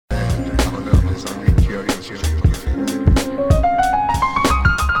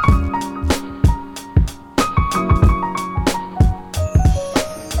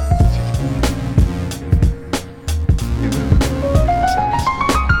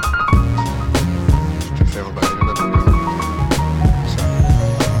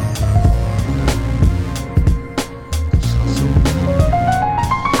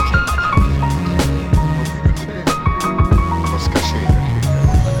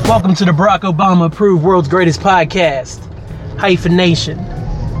Welcome to the Barack Obama approved world's greatest podcast, Hyphen Nation.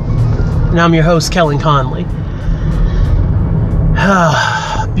 And I'm your host, Kellen Conley.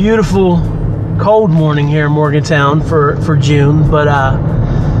 Beautiful, cold morning here in Morgantown for June, but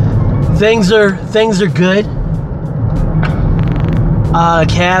things are good.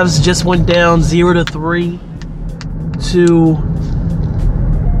 Cavs just went down 0-3 to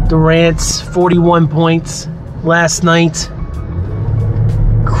Durant's 41 points last night.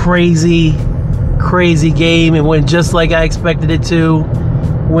 Crazy game. It went just like I expected it to,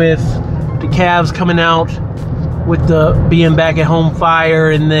 with the Cavs coming out with the being back at home fire,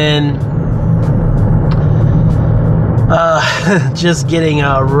 and then just getting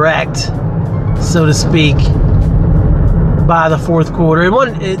wrecked, so to speak, by the fourth quarter. I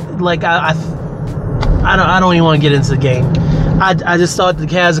don't even want to get into the game. I just thought the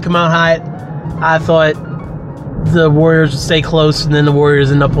Cavs would come out hot. I thought the Warriors would stay close, and then the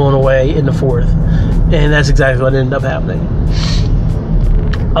Warriors end up pulling away in the fourth. And that's exactly what ended up happening.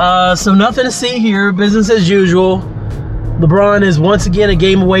 So nothing to see here. Business as usual. LeBron is once again a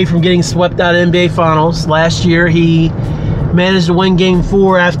game away from getting swept out of NBA Finals. Last year, he managed to win Game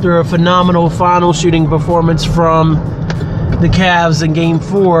 4 after a phenomenal final shooting performance from the Cavs in Game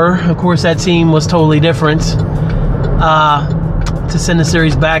 4. Of course, that team was totally different. To send the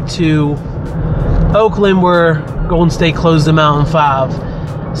series back to Oakland, where Golden State closed them out in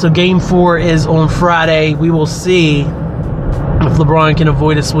 5. So Game 4 is on Friday. We will see if LeBron can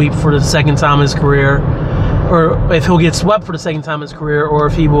avoid a sweep for the second time in his career, or if he'll get swept for the second time in his career, or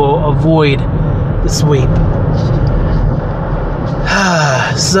if he will avoid the sweep.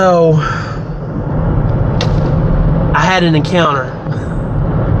 So I had an encounter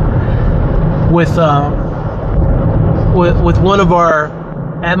with one of our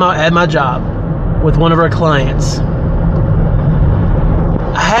at my job, with one of our clients.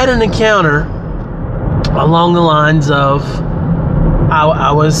 I had an encounter along the lines of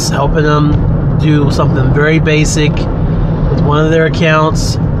I was helping them do something very basic with one of their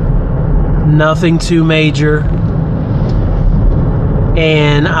accounts, nothing too major,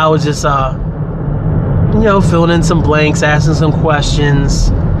 and I was just filling in some blanks, asking some questions.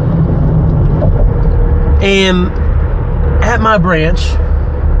 And at my branch,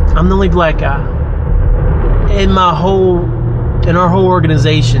 I'm the only black guy. In our whole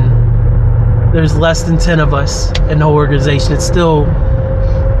organization, there's less than 10 of us in the whole organization. It's still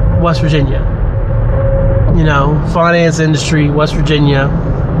West Virginia. Finance industry, West Virginia,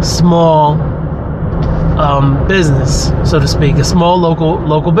 small business, so to speak, a small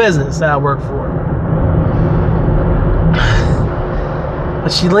local business that I work for.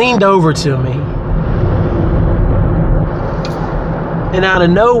 But she leaned over to me, and out of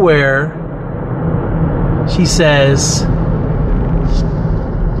nowhere, she says,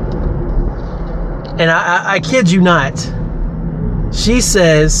 and I kid you not, she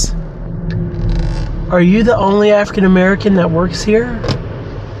says, "Are you the only African American that works here?"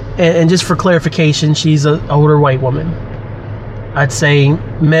 And just for clarification, she's an older white woman. I'd say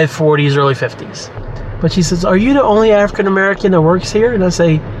mid-40s, early 50s. But she says, "Are you the only African American that works here?" And I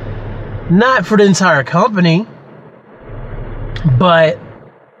say, "Not for the entire company, but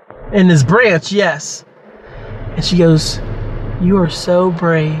in this branch, yes." And she goes, "You are so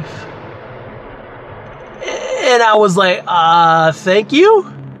brave." And I was like, thank you.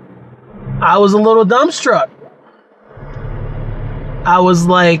 I was a little dumbstruck. I was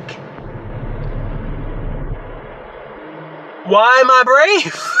like, why am I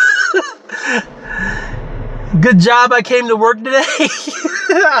brave? Good job I came to work today.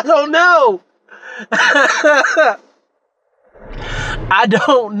 I don't know. I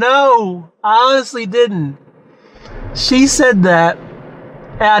don't know. I honestly didn't. She said that,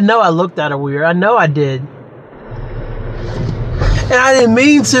 and I know I looked at her weird. I know I did. And I didn't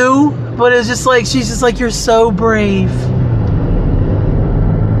mean to, but it's just like, she's just like, "You're so brave."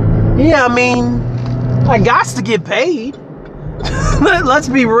 Yeah, I mean, I got to get paid. Let's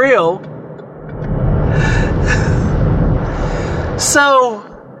be real. So,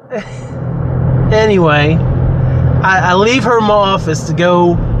 anyway, I leave her in my office to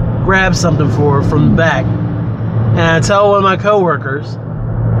go grab something for her from the back. And I tell one of my coworkers,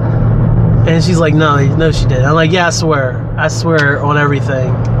 And she's like, no, she didn't. I'm like, yeah, I swear on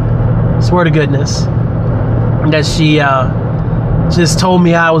everything. Swear to goodness that she just told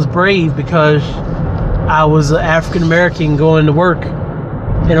me I was brave because I was African American going to work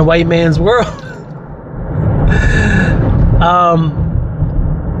in a white man's world.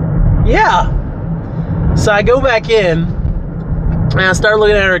 Yeah. So I go back in and I start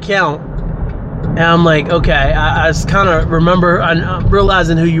looking at her account, and I'm like, okay, I just kind of remember, I'm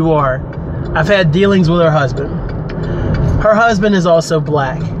realizing who you are. I've had dealings with her husband. Her husband is also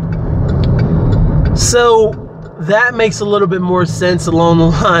black. So that makes a little bit more sense along the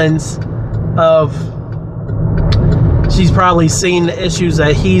lines of she's probably seen the issues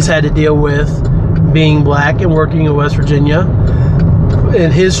that he's had to deal with being black and working in West Virginia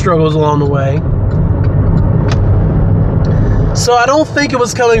and his struggles along the way. So I don't think it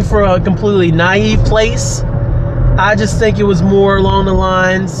was coming from a completely naive place. I just think it was more along the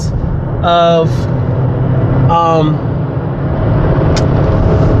lines of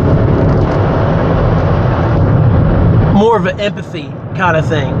more of an empathy kind of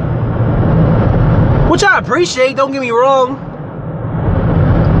thing, which I appreciate, don't get me wrong.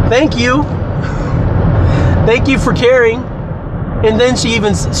 Thank you for caring. And then she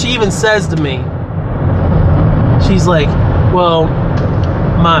even says to me, she's like, well,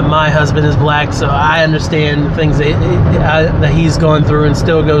 my husband is black, so I understand the things that he's gone through and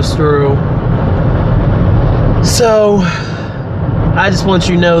still goes through. So I just want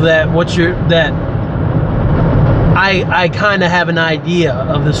you to know that I kind of have an idea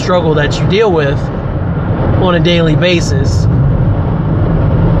of the struggle that you deal with on a daily basis.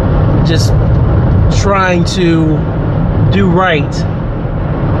 Just trying to do right.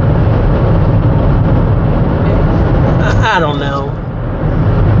 I don't know.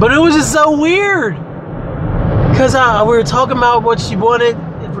 But it was just so weird. Because we were talking about what she wanted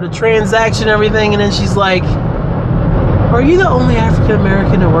for the transaction and everything, and then she's like, are you the only African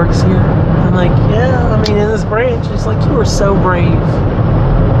American that works here? I'm like, yeah, I mean, in this branch. She's like, you are so brave.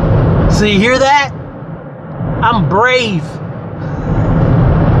 So you hear that? I'm brave.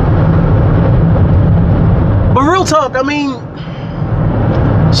 But real talk, I mean,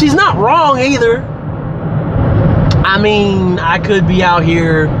 she's not wrong either. I mean, I could be out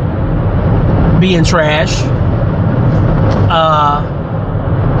here being trash,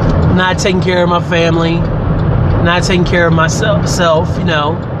 not taking care of my family, not taking care of myself, you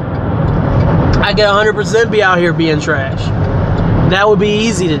know. I could 100% be out here being trash. That would be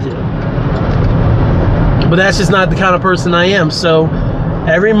easy to do. But that's just not the kind of person I am. So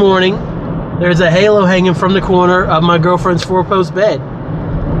every morning, there's a halo hanging from the corner of my girlfriend's 4-post bed.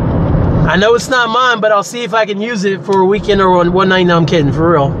 I know it's not mine, but I'll see if I can use it for a weekend or one night. No, I'm kidding,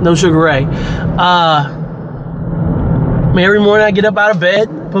 for real. No Sugar Ray. Every morning I get up out of bed,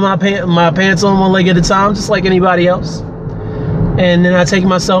 put my pants on one leg at a time, just like anybody else. And then I take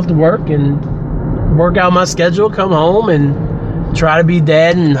myself to work and work out my schedule, come home and try to be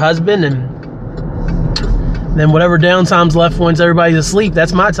dad and husband. And then whatever downtime's left once everybody's asleep,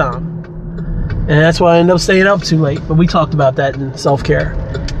 that's my time. And that's why I end up staying up too late. But we talked about that in self-care.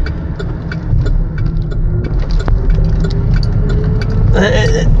 I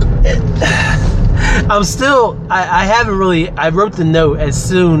wrote the note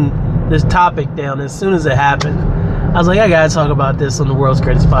this topic down as soon as it happened. I was like, I gotta talk about this on the World's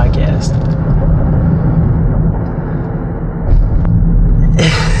Greatest Podcast.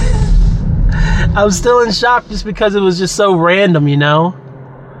 I was still in shock just because it was just so random, you know?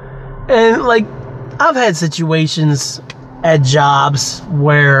 And like, I've had situations at jobs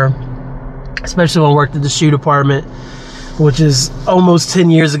where, especially when I worked at the shoe department, which is almost 10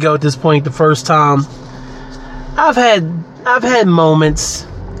 years ago at this point, the first time, I've had moments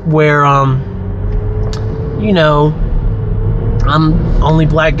where, you know, I'm only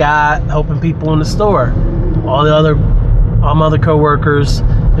black guy helping people in the store. All my other coworkers,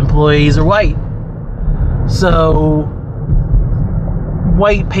 employees are white. So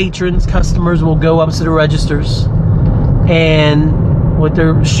white patrons, customers will go up to the registers and with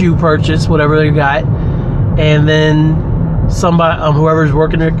their shoe purchase, whatever they got, and then somebody, whoever's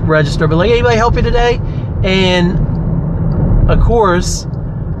working the register, be like, hey, anybody help you today? And of course,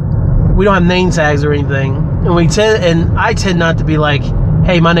 we don't have name tags or anything, and I tend not to be like,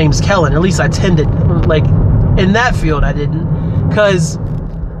 hey, my name's Kellen. Or at least I tended, like, in that field I didn't, because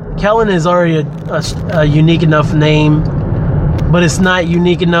Kellen is already a unique enough name, but it's not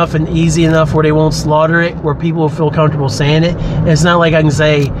unique enough and easy enough where they won't slaughter it, where people will feel comfortable saying it. And it's not like I can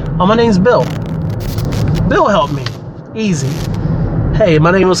say, oh, my name's Bill. Bill helped me. Easy. Hey, my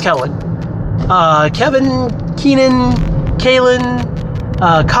name was Kellen. Kevin, Keenan, Kalen,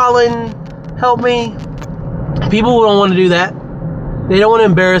 Colin, help me. People don't want to do that. They don't want to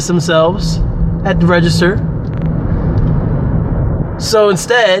embarrass themselves at the register. So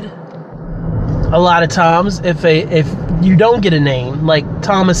instead, a lot of times, if you don't get a name, like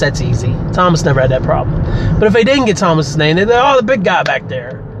Thomas, that's easy. Thomas never had that problem. But if they didn't get Thomas's name, they're like, oh, the big guy back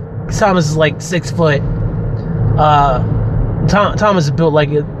there. Thomas is like 6 foot. Thomas is built like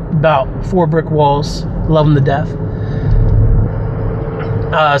about 4 brick walls. Love him to death.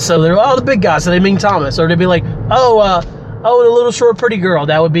 So they're, oh, the big guy. So they mean Thomas. Or they'd be like, oh, the little short pretty girl.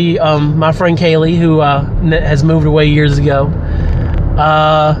 That would be my friend Kaylee, who has moved away years ago.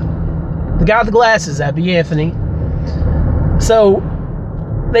 The guy with the glasses, that'd be Anthony. So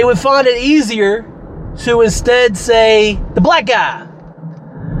they would find it easier to instead say the black guy.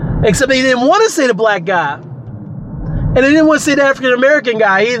 Except they didn't want to say the black guy. And they didn't want to say the African American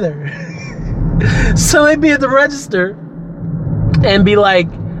guy either. So they'd be at the register and be like,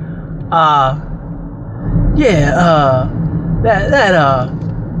 the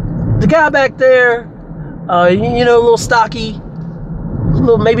guy back there, a little stocky,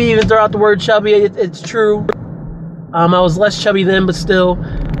 maybe even throw out the word chubby. It's true. I was less chubby then, but still,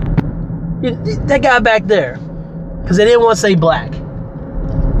 that guy back there, because they didn't want to say black,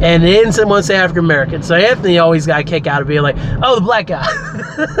 and they didn't want to say African American. So Anthony always got a kick out of being like, "Oh, the black guy."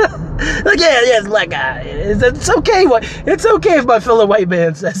 Like, yeah, the black guy. It's okay. It's okay if my fellow white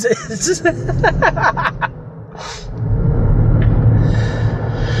man says it. It's just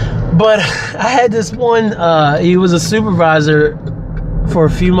But I had this one. He was a supervisor for a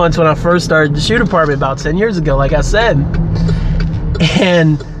few months when I first started the shoe department about 10 years ago, like I said.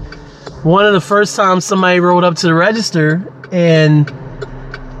 And one of the first times somebody rolled up to the register and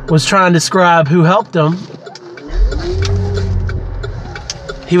was trying to describe who helped them,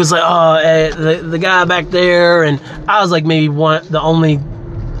 he was like, oh, the guy back there. And I was like maybe the only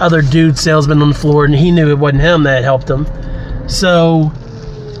other dude salesman on the floor, and he knew it wasn't him that helped him. So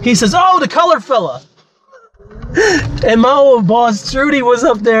he says, oh, the color fella. And my old boss, Trudy, was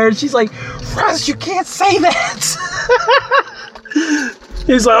up there, and she's like, Russ, you can't say that.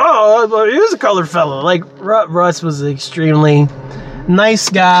 He's like, oh, he was a colored fella. Like, Russ was an extremely nice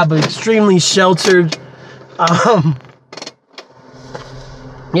guy, but extremely sheltered.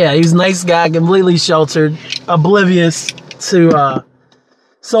 Yeah, he was a nice guy, completely sheltered, oblivious to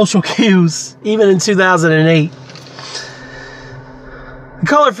social cues, even in 2008. The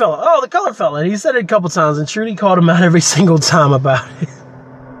color fella. Oh, the color fella. And he said it a couple times, and Trudy called him out every single time about it.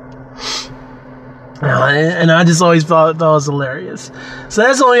 And I just always thought it was hilarious. So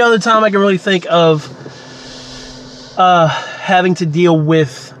that's the only other time I can really think of having to deal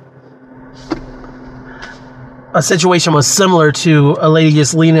with a situation was similar to a lady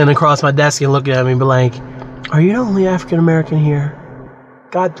just leaning across my desk and looking at me and be like, are you the only African American here?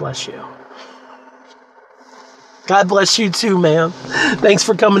 God bless you. God bless you too, ma'am. Thanks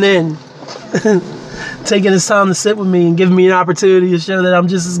for coming in. Taking this time to sit with me and giving me an opportunity to show that I'm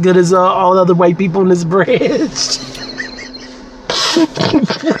just as good as all the other white people in this bridge.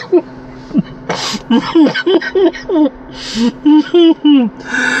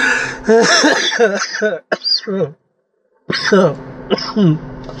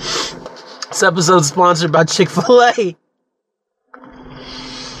 This episode is sponsored by Chick-fil-A.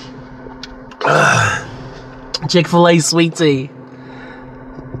 Chick-fil-A sweet tea.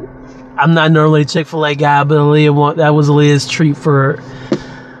 I'm not normally a Chick-fil-A guy, but that was Aaliyah's treat for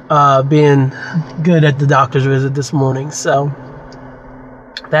being good at the doctor's visit this morning. So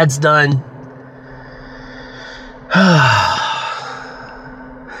that's done.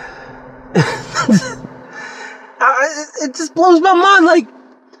 It just blows my mind. Like,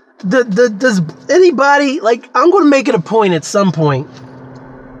 does anybody, like, I'm going to make it a point at some point,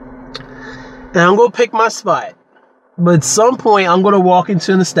 and I'm going to pick my spot. But at some point, I'm going to walk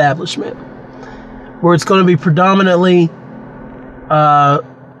into an establishment where it's going to be predominantly,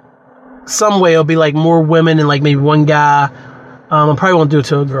 some way it'll be like more women and like maybe one guy. I probably won't do it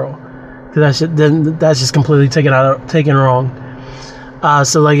to a girl, because that's just completely taken wrong.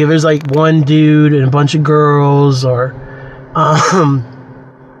 So like if there's like one dude and a bunch of girls, or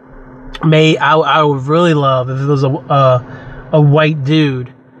I would really love if it was a white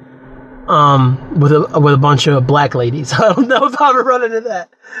dude with a bunch of black ladies. I don't know if I'll ever run into that,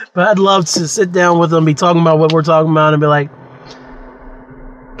 but I'd love to sit down with them, be talking about what we're talking about, and be like,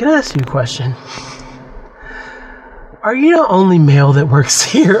 can I ask you a question? Are you the only male that works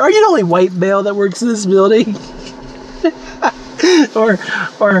here? Are you the only white male that works in this building? or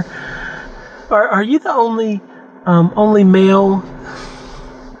are you the only male?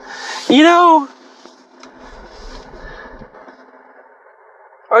 You know,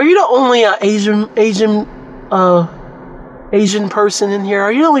 Are you the only Asian person in here?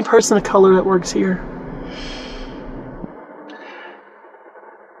 Are you the only person of color that works here?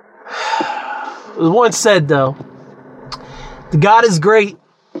 It was once said, though, the God is great,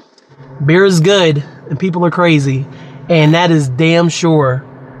 beer is good, and people are crazy. And that is damn sure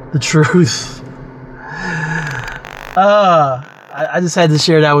the truth. I just had to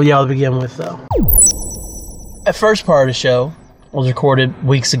share that with y'all to begin with, though. That first part of the show was recorded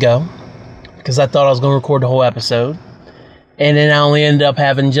weeks ago because I thought I was going to record the whole episode. And then I only ended up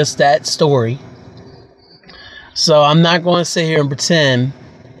having just that story. So I'm not going to sit here and pretend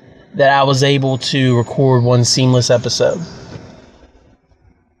that I was able to record one seamless episode.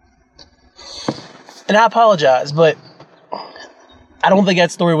 And I apologize, but I don't think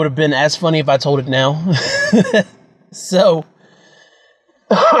that story would have been as funny if I told it now. So,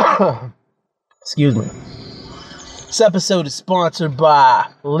 excuse me. This episode is sponsored by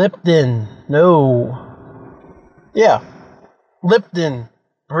Lipton. Lipton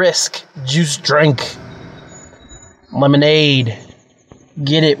Brisk Juice Drink. Lemonade.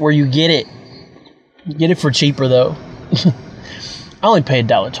 Get it where you get it. Get it for cheaper, though. I only paid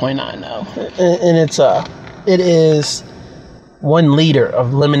 $1.29 though. And it is 1 liter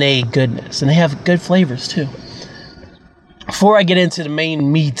of lemonade goodness. And they have good flavors, too. Before I get into the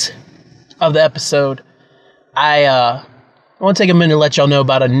main meat of the episode, I want to take a minute to let y'all know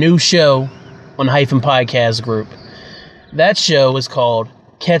about a new show on the Hyphen Podcast Group. That show is called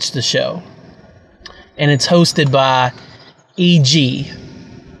Catch the Show. And it's hosted by E.G.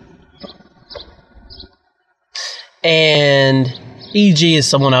 And E.G. is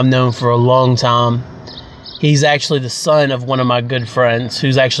someone I've known for a long time. He's actually the son of one of my good friends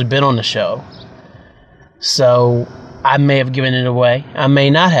who's actually been on the show. So I may have given it away. I may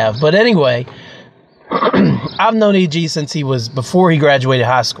not have. But anyway, I've known E.G. since before he graduated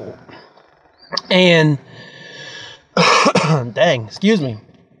high school. And, dang, excuse me.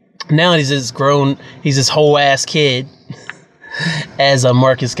 Now he's this whole ass kid, as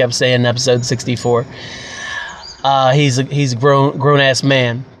Marcus kept saying in episode 64. He's a grown ass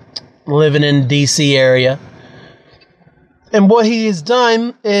man living in the DC area. And what he has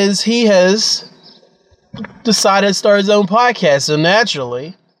done is he has decided to start his own podcast. So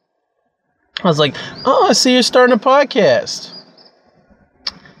naturally, I was like, oh, I see you're starting a podcast.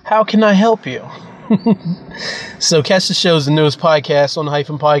 How can I help you? So Catch the Show is the newest podcast on the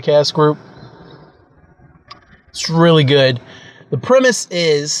Hyphen Podcast Group. It's really good. The premise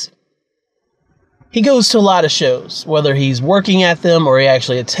is he goes to a lot of shows, whether he's working at them or he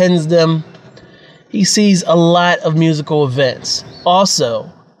actually attends them. He sees a lot of musical events. Also,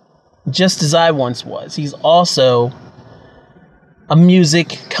 just as I once was, he's also a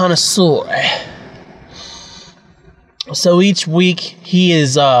music connoisseur. So each week he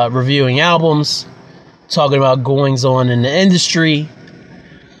is reviewing albums, talking about goings on in the industry,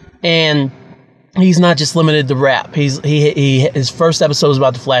 and he's not just limited to rap. His first episode was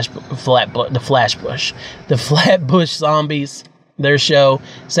about the Flatbush Zombies, their show.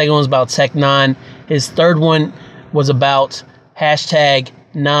 Second one was about Tech Nine. His third one was about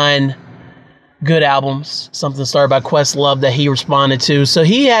 #9 good albums, something started by Questlove that he responded to. So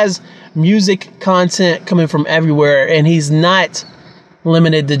he has music content coming from everywhere, and he's not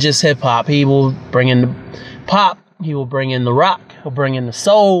limited to just hip hop. He will bring in the pop, he will bring in the rock, he'll bring in the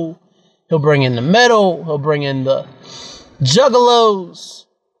soul, he'll bring in the metal, he'll bring in the juggalos.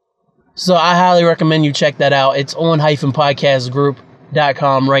 So I highly recommend you check that out. It's on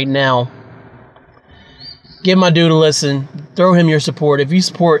hyphenpodcastgroup.com right now. Give my dude a listen. Throw him your support. If you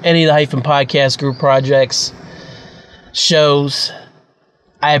support any of the Hyphen Podcast Group projects, shows,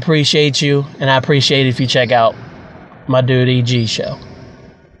 I appreciate you, and I appreciate it if you check out my dude EG show.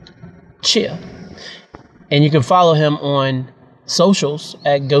 Chill. And you can follow him on socials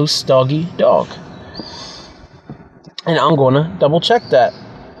at Ghost Doggy Dog. And I'm going to double check that,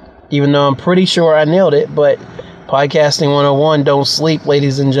 even though I'm pretty sure I nailed it, but Podcasting 101, don't sleep,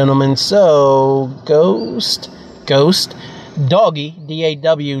 ladies and gentlemen. So, Ghost Doggy,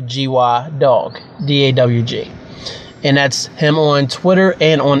 D-A-W-G-Y, dog, D-A-W-G. And that's him on Twitter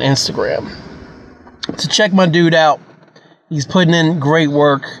and on Instagram. So check my dude out. He's putting in great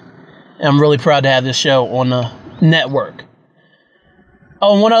work. And I'm really proud to have this show on the network.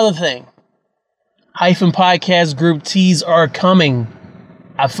 Oh, and one other thing. Hyphen Podcast Group tees are coming.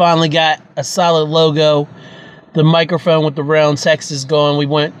 I finally got a solid logo. The microphone with the round text is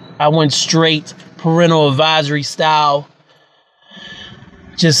going. I went straight parental advisory style.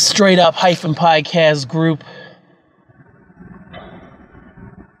 Just straight up Hyphen Podcast Group.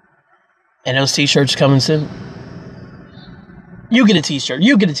 And those t-shirts coming soon. You get a t-shirt.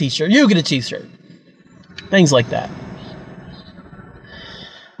 You get a t-shirt. You get a t-shirt. Things like that.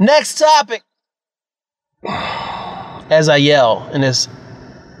 Next topic. As I yell in this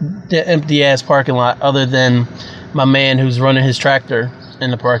empty-ass parking lot, other than my man who's running his tractor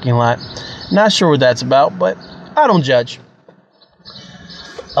in the parking lot. Not sure what that's about, but I don't judge.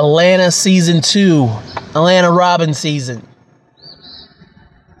 Atlanta Season 2. Atlanta Robin season.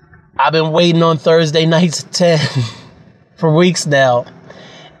 I've been waiting on Thursday nights at 10 for weeks now.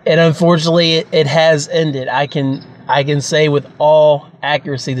 And unfortunately, it has ended. I can say with all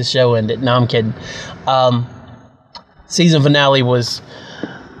accuracy the show ended. No, I'm kidding. Season finale was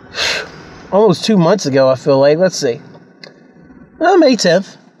almost 2 months ago, I feel like. Let's see. May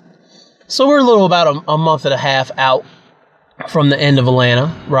 10th. So we're a little about a month and a half out from the end of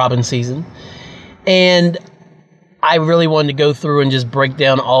Atlanta Robin season. And I really wanted to go through and just break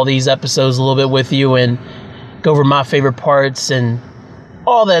down all these episodes a little bit with you and go over my favorite parts and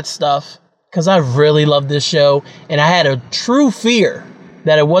all that stuff. Because I really loved this show. And I had a true fear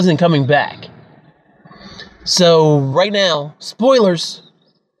that it wasn't coming back. So right now, spoilers,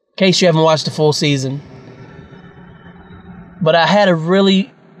 in case you haven't watched the full season. But I had a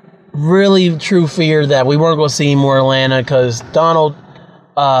really, really true fear that we weren't going to see more Atlanta because Donald,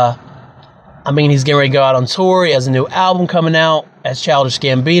 he's getting ready to go out on tour. He has a new album coming out as Childish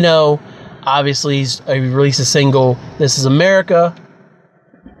Gambino. Obviously, he released a single, This Is America.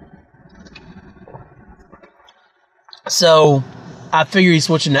 So I figure he's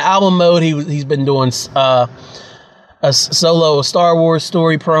switching to album mode. He's been doing a Star Wars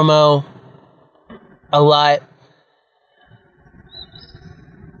story promo a lot.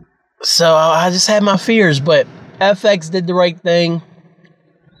 So I just had my fears, but FX did the right thing.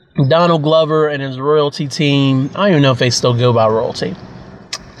 Donald Glover and his royalty team, I don't even know if they still go by royalty.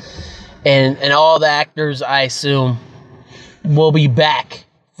 And all the actors, I assume, will be back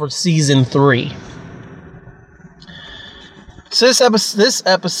for season 3. So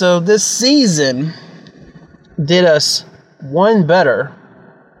this season did us one better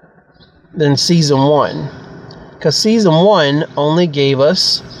than season 1. Because season 1 only gave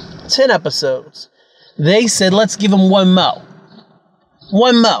us 10 episodes. They said, let's give them one mo.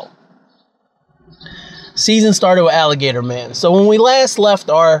 One mo. Season started with Alligator Man. So when we last left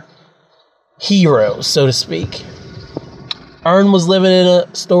our heroes, so to speak, Earn was living in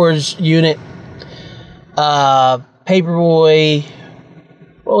a storage unit. Paperboy,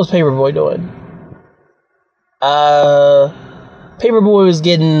 what was Paperboy doing? Paperboy was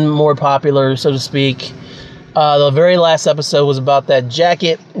getting more popular, so to speak. The very last episode was about that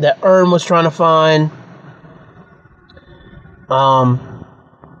jacket that Earn was trying to find.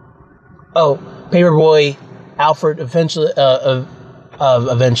 Paperboy Alfred eventually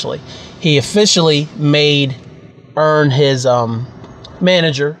he officially made Earn his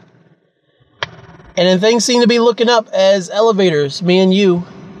manager. And then things seem to be looking up as Elevators, Me and You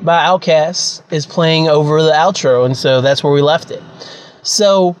by Outkast is playing over the outro. And so that's where we left it.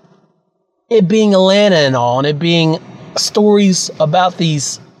 So it being Atlanta and all, and it being stories about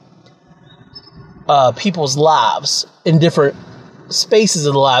these people's lives in different spaces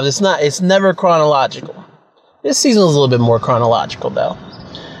of the lives. It's never chronological. This season was a little bit more chronological though.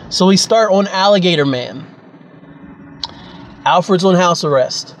 So we start on Alligator Man. Alfred's on house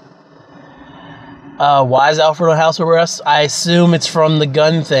arrest. Why is Alfred on house arrest? I assume it's from the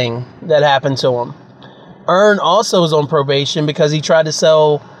gun thing that happened to him. Earn also is on probation because he tried to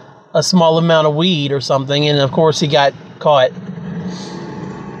sell a small amount of weed or something, and of course he got caught.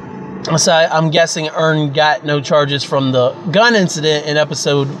 So I'm guessing Earn got no charges from the gun incident in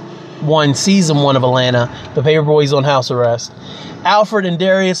episode 1, season 1 of Atlanta, but Paperboy's on house arrest. Alfred and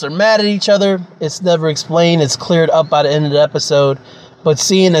Darius are mad at each other. It's never explained. It's cleared up by the end of the episode. But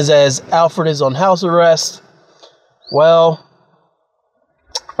seeing as Alfred is on house arrest, well,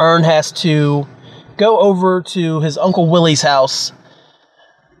 Earn has to go over to his Uncle Willie's house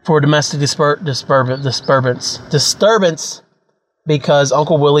for domestic disturbance because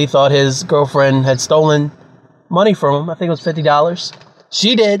Uncle Willie thought his girlfriend had stolen money from him. I think it was $50.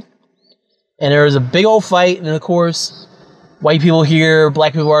 She did. And there was a big old fight. And of course, white people hear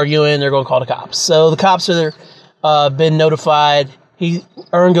black people arguing. They're going to call the cops. So the cops are been notified.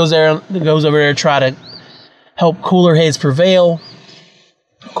 Earn goes over there to try to help cooler heads prevail.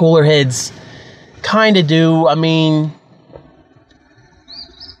 Cooler heads kind of do. I mean,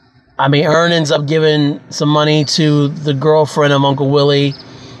 Earn ends up giving some money to the girlfriend of Uncle Willie,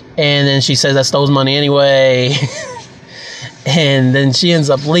 and then she says that stole his money anyway. And then she ends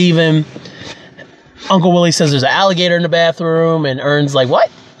up leaving. Uncle Willie says there's an alligator in the bathroom, and Earn's like,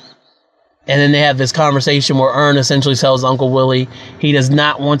 what? And then they have this conversation where Earn essentially tells Uncle Willie he does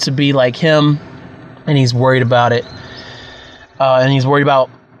not want to be like him, and he's worried about it. And he's worried about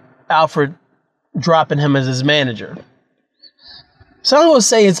Alfred dropping him as his manager. So I'm going to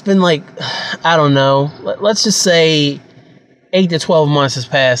say it's been like, I don't know, let's just say 8 to 12 months has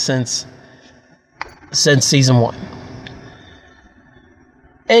passed since season 1.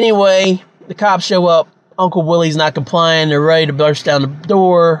 Anyway, the cops show up. Uncle Willie's not complying. They're ready to burst down the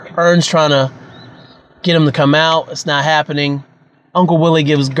door. Earn's trying to get him to come out. It's not happening. Uncle Willie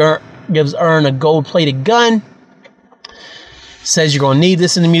gives Earn a gold-plated gun. Says you're going to need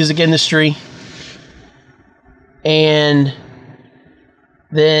this in the music industry. And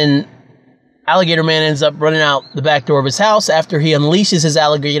then Alligator Man ends up running out the back door of his house after he unleashes his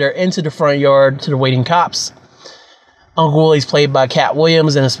alligator into the front yard to the waiting cops. Uncle Willie's played by Cat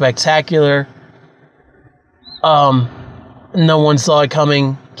Williams in a spectacular, no one saw it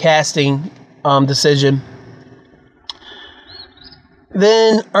coming casting decision.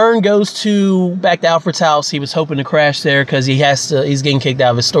 Then Earn goes back to Alfred's house. He was hoping to crash there because he's getting kicked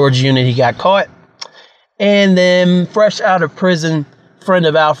out of his storage unit. He got caught. And then, fresh out of prison, friend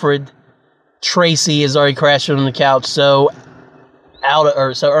of Alfred, Tracy, is already crashing on the couch, so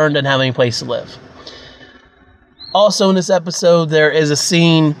Earn doesn't have any place to live. Also in this episode, there is a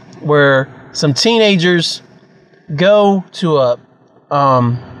scene where some teenagers go to a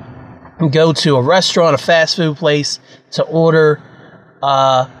restaurant, a fast food place, to order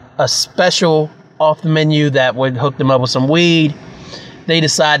a special off the menu that would hook them up with some weed. They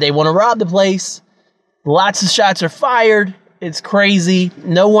decide they want to rob the place. Lots of shots are fired. It's crazy.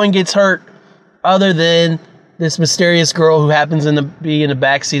 No one gets hurt other than this mysterious girl who happens to be in the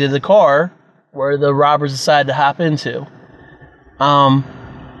backseat of the car where the robbers decide to hop into.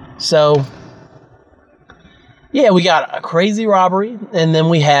 So, yeah, we got a crazy robbery, and then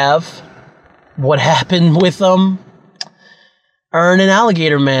we have what happened with Earn and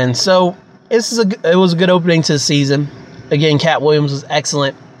Alligator Man. So, it was a good opening to the season. Again, Cat Williams was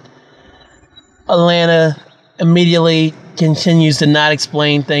excellent. Atlanta immediately continues to not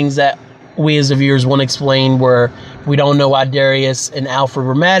explain things that we as the viewers want to explain, where we don't know why Darius and Alfred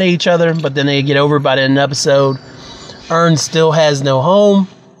were mad at each other, but then they get over by the end of the episode. Earn still has no home.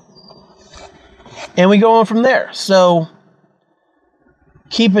 And we go on from there. So,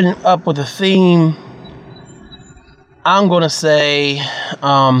 keeping up with the theme, I'm going to say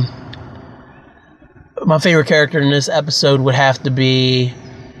my favorite character in this episode would have to be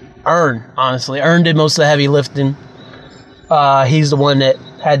Earn, honestly. Earn did most of the heavy lifting. He's the one that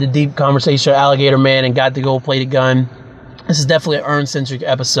had the deep conversation with Alligator Man and got the gold-plated gun. This is definitely an Earn-centric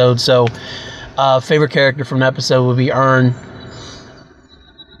episode, so favorite character from the episode would be Earn.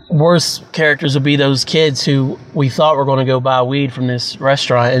 Worst characters would be those kids who we thought were going to go buy weed from this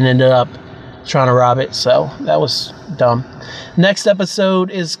restaurant and ended up trying to rob it, so that was dumb. Next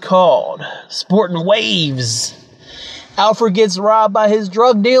episode is called Sporting Waves. Alfred gets robbed by his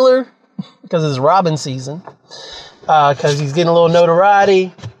drug dealer because it's robbing season. Because he's getting a little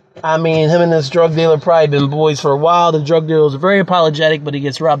notoriety. I mean, him and this drug dealer probably been boys for a while. The drug dealer is very apologetic, but he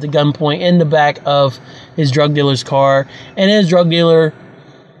gets robbed at gunpoint in the back of his drug dealer's car. And his drug dealer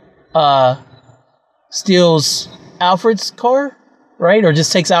steals Alfred's car, right? Or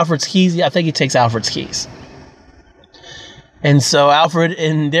just takes Alfred's keys. Yeah, I think he takes Alfred's keys. And so Alfred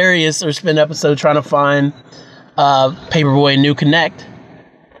and Darius are spending the episode trying to find Paperboy a new connect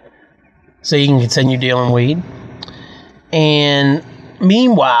so he can continue dealing weed. And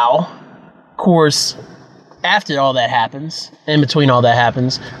meanwhile, of course, after all that happens, in between all that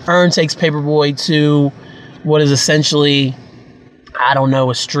happens, Earn takes Paperboy to what is essentially, I don't know,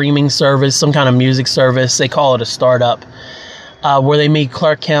 a streaming service, some kind of music service. They call it a startup, where they meet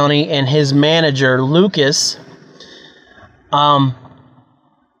Clark County and his manager, Lucas.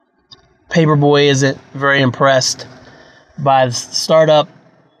 Paperboy isn't very impressed by the startup.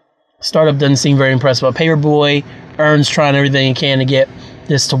 Startup doesn't seem very impressed by Paperboy. Earn's trying everything he can to get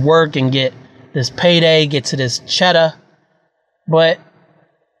this to work and get this payday, get to this cheddar. But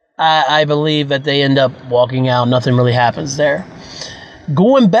I believe that they end up walking out. Nothing really happens there.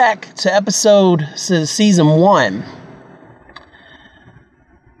 Going back to season 1,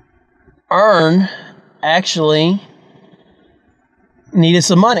 Earn actually needed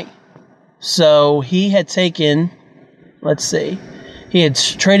some money. So he had taken, he had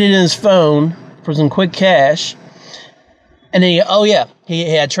traded in his phone for some quick cash. And then,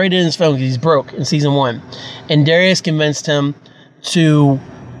 he had traded in his phone because he's broke in season 1. And Darius convinced him to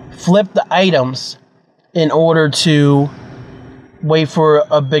flip the items in order to wait for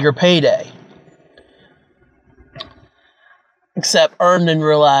a bigger payday. Except Earn didn't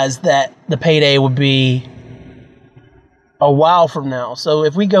realize that the payday would be a while from now. So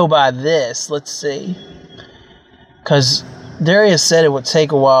if we go by this, let's see. Because Darius said it would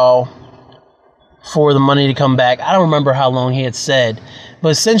take a while for the money to come back. I don't remember how long he had said. But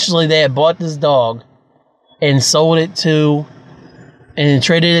essentially, they had bought this dog and sold it to, and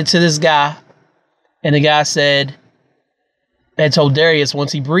traded it to this guy. And the guy said, had told Darius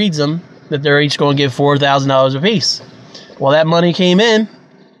once he breeds them, that they're each going to give $4,000 apiece. Well, that money came in.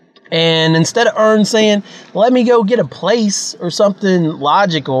 And instead of Earn saying, let me go get a place or something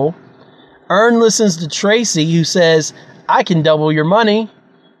logical, Earn listens to Tracy, who says, I can double your money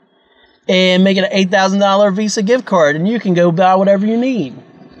and make it an $8,000 Visa gift card, and you can go buy whatever you need.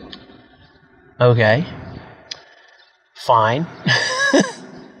 Okay. Fine.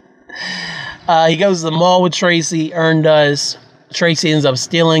 He goes to the mall with Tracy. Earn does. Tracy ends up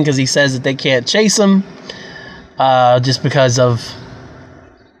stealing because he says that they can't chase him just because of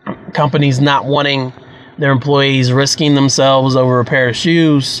companies not wanting their employees risking themselves over a pair of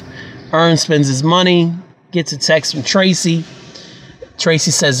shoes. Earn spends his money, gets a text from Tracy. Tracy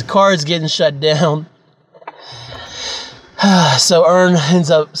says the card's getting shut down. So Earn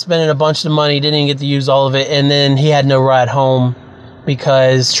ends up spending a bunch of money, didn't even get to use all of it, and then he had no ride home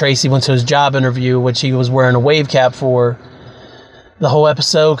because Tracy went to his job interview, which he was wearing a wave cap for the whole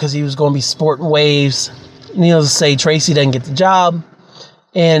episode because he was going to be sporting waves. Needless to say, Tracy didn't get the job,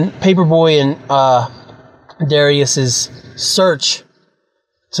 and Paperboy and Darius's search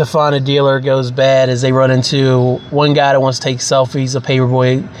to find a dealer goes bad as they run into one guy that wants to take selfies of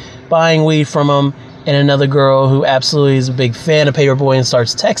Paperboy buying weed from him, and another girl who absolutely is a big fan of Paperboy and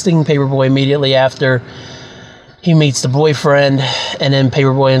starts texting Paperboy immediately after he meets the boyfriend, and then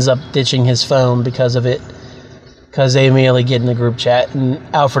Paperboy ends up ditching his phone because of it, because they immediately get in the group chat, and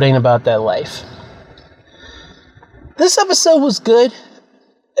Alfred ain't about that life. This episode was good.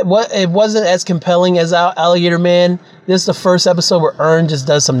 It wasn't as compelling as Alligator Man. This is the first episode where Earn just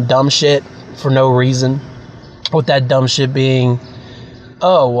does some dumb shit for no reason. With that dumb shit being,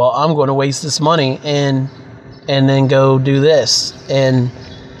 oh, well, I'm going to waste this money and then go do this. And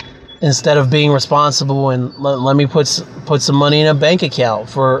instead of being responsible and let me put some money in a bank account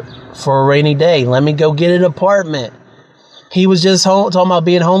for a rainy day. Let me go get an apartment. He was just talking about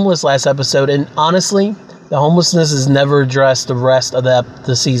being homeless last episode. And honestly, the homelessness is never addressed the rest of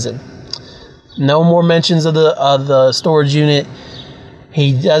the season. No more mentions of the storage unit.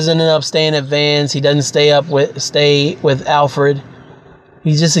 He doesn't end up staying at Vans. He doesn't stay with Alfred.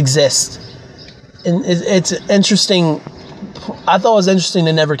 He just exists. And it's interesting. I thought it was interesting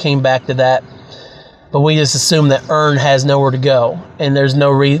they never came back to that. But we just assume that Earn has nowhere to go. And there's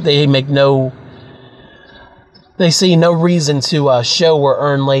no they see no reason to show where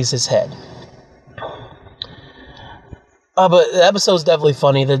Earn lays his head. But the episode's definitely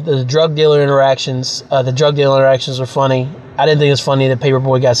funny. The drug dealer interactions were funny. I didn't think it was funny that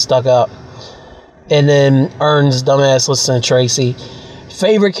Paperboy got stuck up. And then Earn's dumbass listening to Tracy.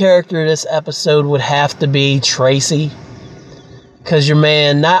 Favorite character of this episode would have to be Tracy. Because your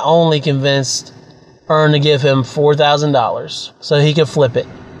man not only convinced Earn to give him $4,000 so he could flip it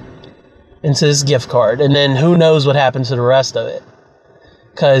into this gift card. And then who knows what happened to the rest of it.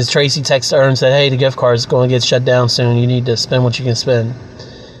 Because Tracy texted Earn and said, hey, the gift card is going to get shut down soon. You need to spend what you can spend.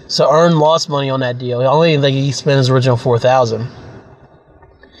 So Earn lost money on that deal. The only thing he spent his original $4,000.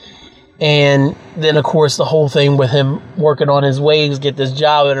 And then, of course, the whole thing with him working on his waves, get this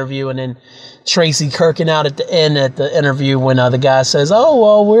job interview, and then Tracy kirking out at the end at the interview when the guy says, oh,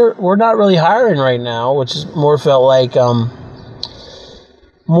 well, we're not really hiring right now, which is more felt like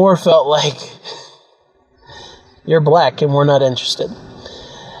you're black and we're not interested.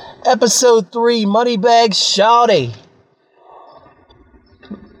 Episode 3, Moneybag Shawty.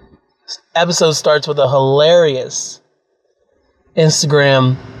 Episode starts with a hilarious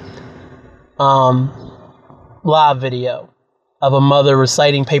Instagram live video of a mother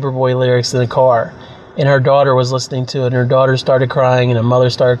reciting Paperboy lyrics in the car, and her daughter was listening to it, and her daughter started crying, and her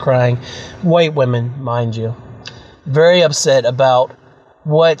mother started crying. White women, mind you. Very upset about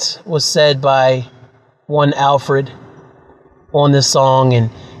what was said by one Alfred on this song,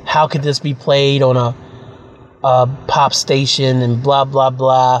 and how could this be played on a pop station, and blah, blah,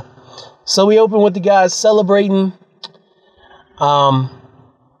 blah. So we open with the guys celebrating.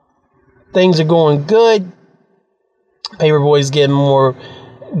 Things are going good. Paperboy's getting more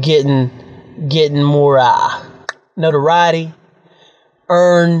notoriety.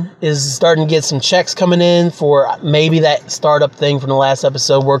 Earn is starting to get some checks coming in for maybe that startup thing from the last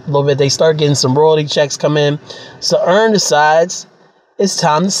episode worked a little bit. They start getting some royalty checks come in. So Earn decides it's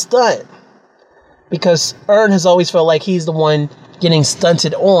time to stunt. because Earn has always felt like he's the one getting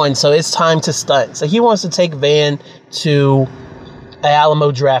stunted on, so it's time to stunt. So he wants to take Van to an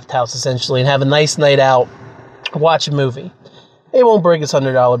Alamo Draft House, essentially, and have a nice night out, watch a movie. They won't break his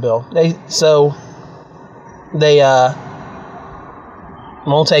 $100 bill. They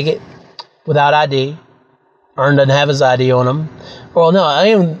won't take it without ID. Earn doesn't have his ID on him. Well, no,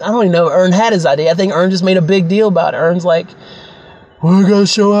 I don't even know if Earn had his ID. I think Earn just made a big deal about it. Earn's like, well, I gotta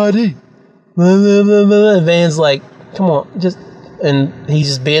show ID. Van's like, come on, and he's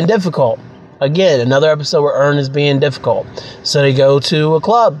just being difficult. Again, another episode where Earn is being difficult. So they go to a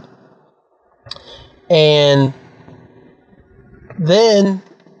club. And then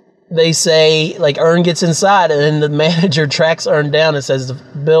they say, like, Earn gets inside, and then the manager tracks Earn down and says the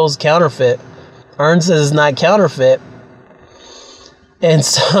bill's counterfeit. Earn says it's not counterfeit. And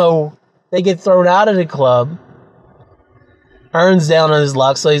so they get thrown out of the club. Earn's down on his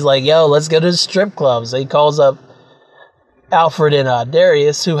luck, so he's like, yo, let's go to the strip club. So he calls up Alfred and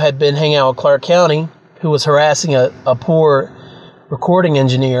Darius, who had been hanging out with Clark County, who was harassing a poor recording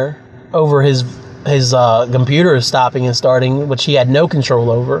engineer over his computer stopping and starting, which he had no control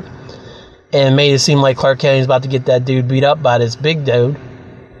over, and made it seem like Clark County was about to get that dude beat up by this big dude.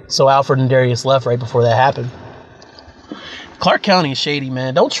 So Alfred and Darius left right before that happened. Clark County is shady,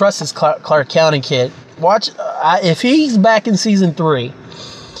 man. Don't trust this Clark County kid. Watch, if he's back in season 3,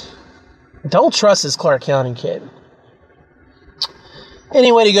 don't trust this Clark County kid.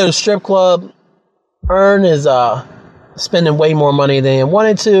 Anyway, to go to strip club, Earn is spending way more money than he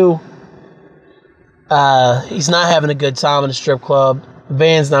wanted to. He's not having a good time in the strip club.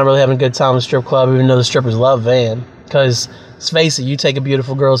 Van's not really having a good time in the strip club, even though the strippers love Van. Because, let's face it, you take a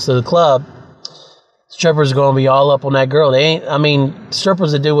beautiful girl to the club, strippers are going to be all up on that girl.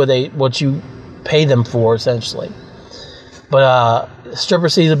 Strippers that do what you pay them for, essentially. But stripper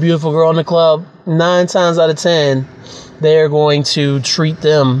sees a beautiful girl in the club, 9 times out of 10, they're going to treat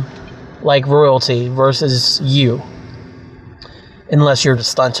them like royalty versus you. Unless you're the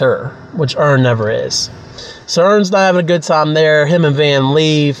stunter, which Earn never is. So Earn's not having a good time there. Him and Van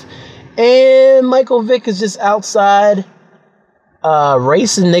leave. And Michael Vick is just outside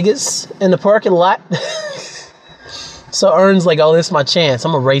racing niggas in the parking lot. So Earn's like, oh, this is my chance.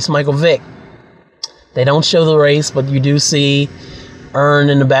 I'm going to race Michael Vick. They don't show the race, but you do see Earn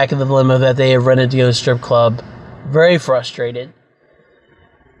in the back of the limo that they have rented to go to the strip club. Very frustrated.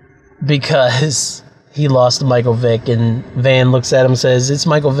 Because he lost to Michael Vick, and Van looks at him and says, it's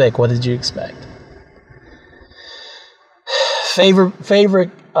Michael Vick, what did you expect? My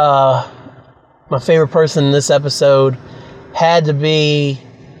favorite person in this episode had to be,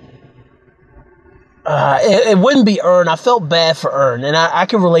 it wouldn't be Earn. I felt bad for Earn, and I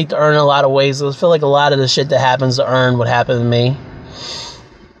can relate to Earn in a lot of ways. I feel like a lot of the shit that happens to Earn would happen to me.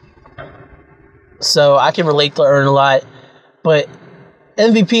 So I can relate to Earn a lot, but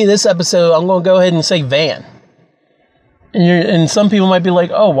MVP of this episode, I'm going to go ahead and say Van. And some people might be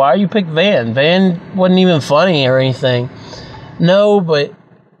like, oh, why you pick Van? Van wasn't even funny or anything. No, but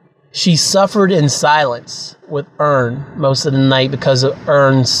she suffered in silence with Earn most of the night because of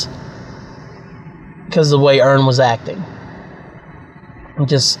the way Earn was acting.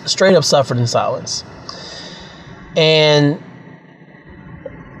 Just straight up suffered in silence. And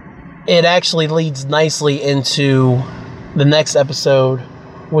it actually leads nicely into the next episode,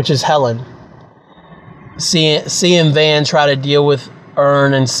 which is Helen. Seeing Van try to deal with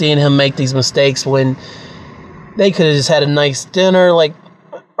Earn and seeing him make these mistakes when they could have just had a nice dinner. Like,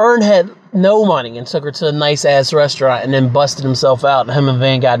 Earn had no money and took her to a nice-ass restaurant and then busted himself out, and him and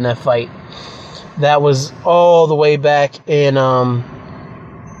Van got in that fight. That was all the way back in,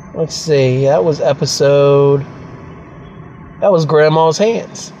 let's see, that was Grandma's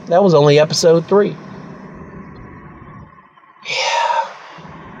Hands. That was only episode 3. Yeah.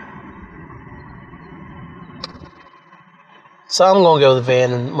 So I'm going to go with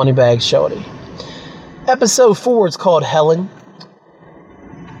Van and Moneybag Shorty. Episode 4 is called Helen.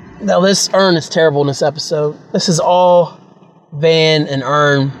 Now this Earn is terrible in this episode. This is all Van and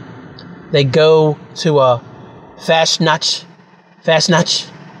Earn. They go to a Fastnacht.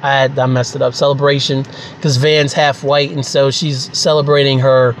 I messed it up. Celebration, because Van's half white, and so she's celebrating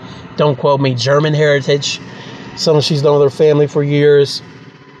her, don't quote me, German heritage. Something she's done with her family for years.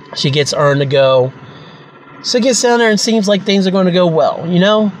 She gets Earn to go. So it gets down there and seems like things are going to go well, you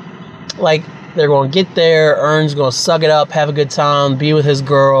know? Like, they're going to get there, Earn's going to suck it up, have a good time, be with his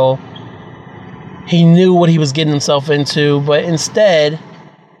girl. He knew what he was getting himself into, but instead,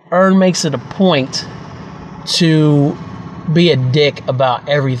 Earn makes it a point to be a dick about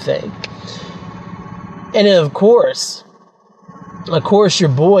everything. And of course, of course, your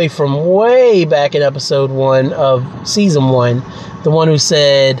boy from way back in episode 1 of season 1, the one who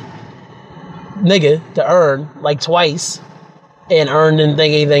said nigga to Earn like twice, and Earn didn't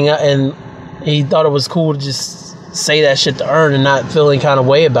think anything, and he thought it was cool to just say that shit to Earn and not feel any kind of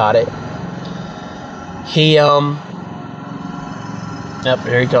way about it. He, yep,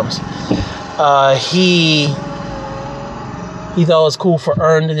 here he comes. He thought it was cool for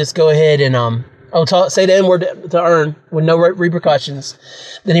Earn to just go ahead and, say the N-word to Earn with no repercussions.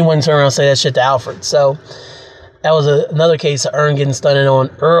 Then he wouldn't turn around and say that shit to Alfred. So that was another case of Earn getting stunted on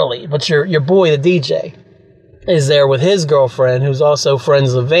early. But your boy, the DJ, is there with his girlfriend, who's also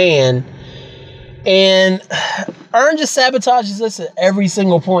friends with Van. And Earn just sabotages this at every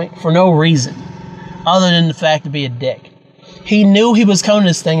single point for no reason, other than the fact to be a dick. He knew he was coming to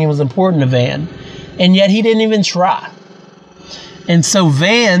this thing and was important to Van, and yet he didn't even try. And so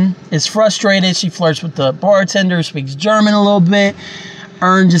Van is frustrated. She flirts with the bartender, speaks German a little bit.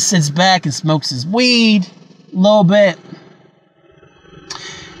 Earn just sits back and smokes his weed a little bit.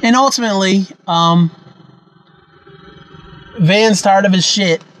 And ultimately, Van's tired of his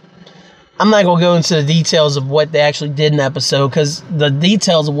shit. I'm not going to go into the details of what they actually did in the episode, because the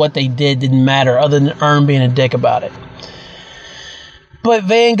details of what they did didn't matter other than Earn being a dick about it. But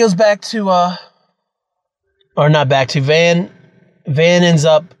Van goes back to, Van ends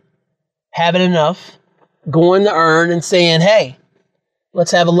up having enough, going to Earn and saying, hey, let's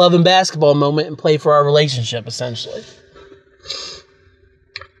have a love and basketball moment and play for our relationship, essentially.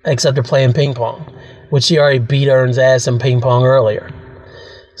 Except they're playing ping pong, which she already beat Earn's ass in ping pong earlier.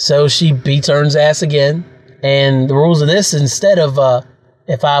 So she beats Earn's ass again. And the rules of this, instead of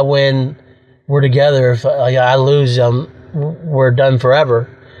if I win, we're together. If I lose, we're done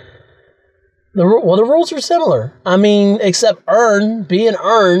forever. The rules are similar. I mean, except Earn, being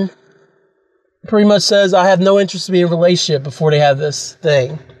Earn, pretty much says, I have no interest in being in a relationship before they have this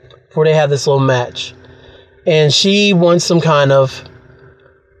thing, before they have this little match. And she wants some kind of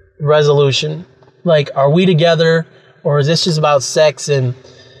resolution. Like, are we together, or is this just about sex and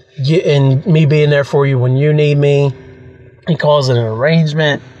me being there for you when you need me? He calls it an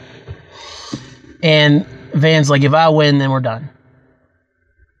arrangement. And Van's like, if I win, then we're done.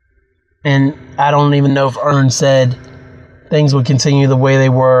 And I don't even know if Earn said things would continue the way they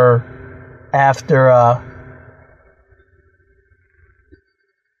were after I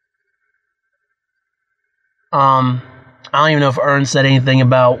don't even know if Earn said anything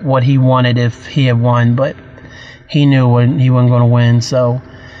about what he wanted if he had won, but he knew he wasn't going to win. So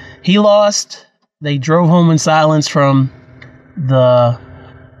he lost. They drove home in silence from the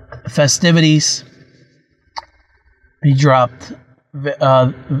festivities. He dropped.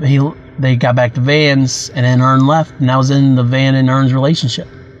 They got back to Van's, and then Earn left, and that was in the Van and Earn's relationship.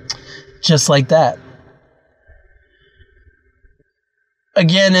 Just like that.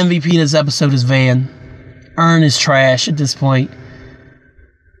 Again, MVP this episode is Van. Earn is trash at this point.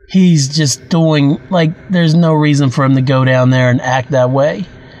 He's just doing, there's no reason for him to go down there and act that way.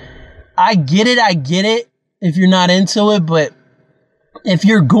 I get it, if you're not into it, but if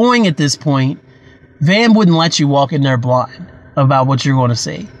you're going at this point, Van wouldn't let you walk in there blind about what you're going to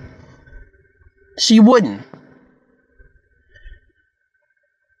see. She wouldn't.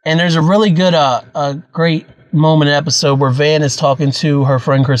 And there's a really good, a great moment in the episode where Van is talking to her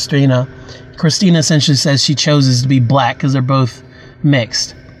friend Christina. Christina essentially says she chooses to be black because they're both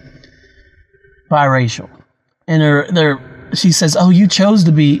mixed, biracial. And she says, "Oh, you chose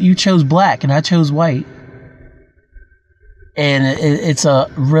black, and I chose white." And it's a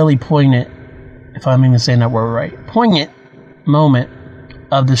really poignant, if I'm even saying that word right, poignant moment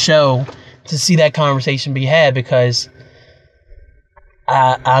of the show to see that conversation be had, because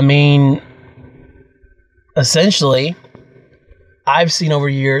I mean, essentially, I've seen over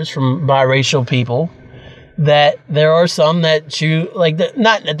years from biracial people that there are some that choose,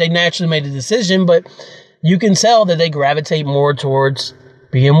 not that they naturally made the decision, but you can tell that they gravitate more towards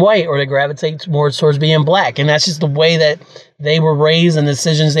being white, or they gravitate more towards being black. And that's just the way that they were raised and the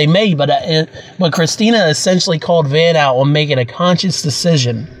decisions they made. But Christina essentially called Van out on making a conscious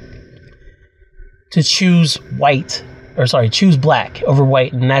decision to choose black over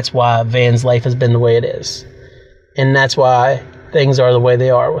white. And that's why Van's life has been the way it is. And that's why things are the way they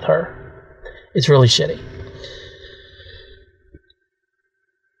are with her. It's really shitty.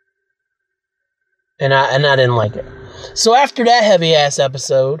 And I didn't like it. So after that heavy ass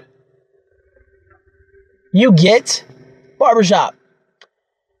episode, you get Barbershop.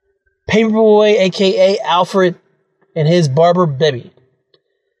 Paperboy, aka Alfred, and his barber Bibby.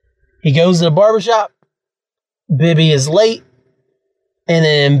 He goes to the barbershop. Bibby is late. And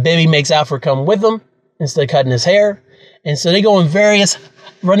then Bibby makes Alfred come with him instead of cutting his hair. And so they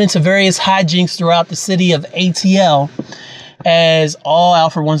run into various hijinks throughout the city of ATL, as all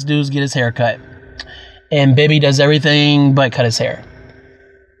Alfred wants to do is get his hair cut. And Bibby does everything but cut his hair.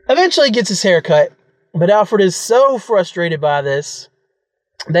 Eventually gets his hair cut, but Alfred is so frustrated by this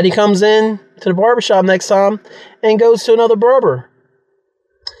that he comes in to the barbershop next time and goes to another barber.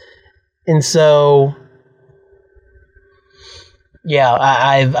 And so, yeah,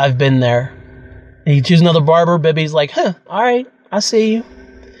 I've been there. He chooses another barber. Bibby's like, all right, I see you.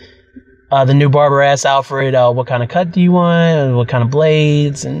 The new barber asks Alfred, what kind of cut do you want? What kind of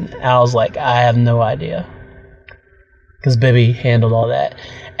blades? And Al's like, I have no idea. Because Bibby handled all that.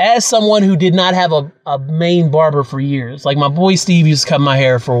 As someone who did not have a main barber for years, like my boy Steve used to cut my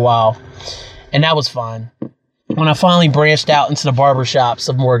hair for a while, and that was fine. When I finally branched out into the barber shops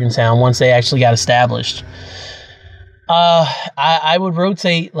of Morgantown, once they actually got established, I would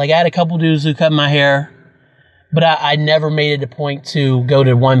rotate. Like, I had a couple dudes who cut my hair, but I never made it a point to go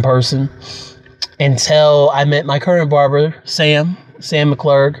to one person until I met my current barber, Sam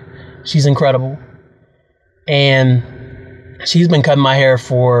McClurg. She's incredible. And she's been cutting my hair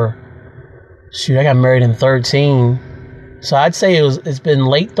for, I got married in 13. So I'd say it's been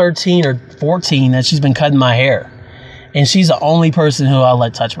late 13 or 14 that she's been cutting my hair. And she's the only person who I'll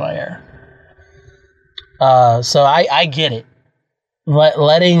let touch my hair. So I get it.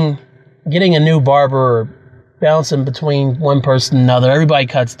 Getting a new barber or bouncing between one person and another, everybody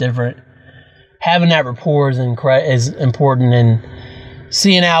cuts different. Having that rapport is important, and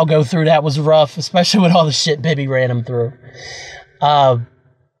seeing Al go through that was rough, especially with all the shit Bibby ran him through.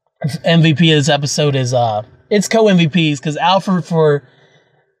 MVP of this episode is it's co-MVPs, because Alfred for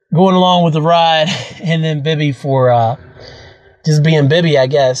going along with the ride, and then Bibby for just being Bibby, I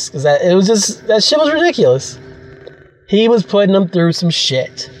guess, because that shit was ridiculous. He was putting them through some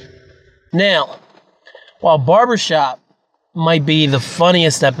shit. Now, while Barbershop might be the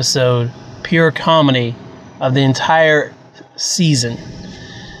funniest episode, pure comedy, of the entire season,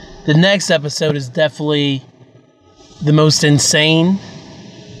 the next episode is definitely the most insane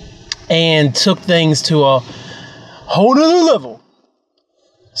and took things to a whole nother level.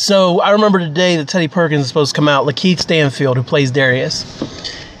 So I remember the day that Teddy Perkins is supposed to come out. Lakeith Stanfield, who plays Darius,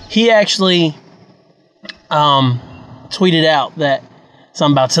 he actually tweeted out that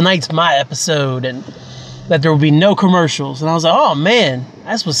something about tonight's my episode and that there will be no commercials. And I was like, oh man,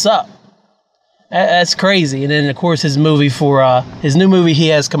 that's what's up. That's crazy. And then of course his movie his new movie he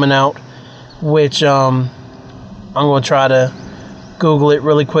has coming out, which I'm going to try to Google it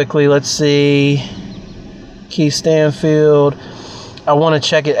really quickly. Let's see. Keith Stanfield. I want to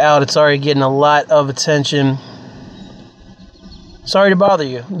check it out. It's already getting a lot of attention. Sorry to bother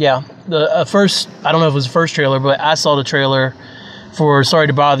you. Yeah. The first, I don't know if it was the first trailer, but I saw the trailer for Sorry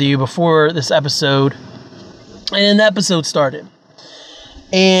to Bother You before this episode. And then the episode started.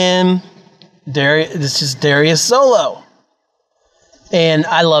 And it's just Darius solo. And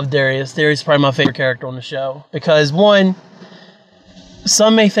I love Darius. Darius is probably my favorite character on the show. Because one,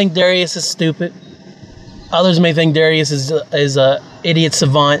 some may think Darius is stupid. Others may think Darius is a idiot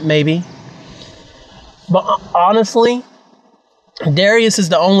savant, maybe. But honestly, Darius is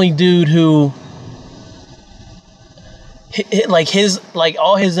the only dude who,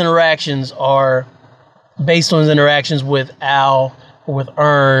 all his interactions are based on his interactions with Al, or with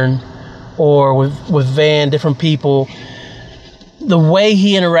Ern, or with Van, different people. The way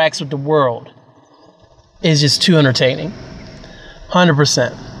he interacts with the world is just too entertaining.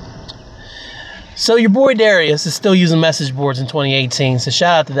 100%. So your boy Darius is still using message boards in 2018, so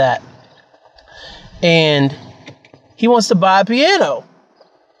shout out to that. And he wants to buy a piano.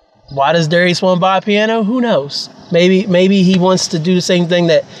 Why does Darius want to buy a piano? Who knows? Maybe he wants to do the same thing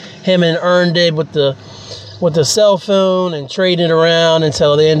that him and Ern did with the cell phone and trading it around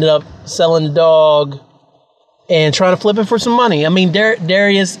until they ended up selling the dog and trying to flip it for some money. I mean,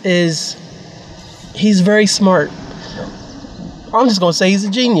 Darius he's very smart. I'm just going to say he's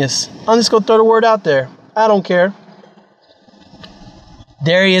a genius. I'm just going to throw the word out there. I don't care.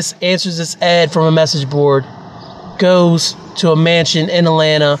 Darius answers this ad from a message board, goes to a mansion in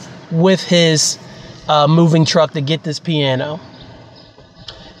Atlanta with his moving truck to get this piano.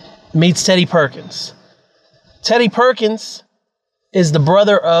 Meets Teddy Perkins. Teddy Perkins is the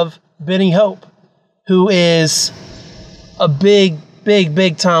brother of Benny Hope, who is a big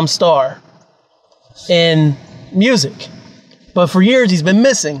time star in music. But for years, he's been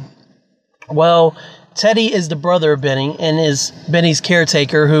missing. Well, Teddy is the brother of Benny and is Benny's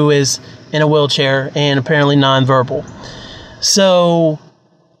caretaker, who is in a wheelchair and apparently nonverbal. So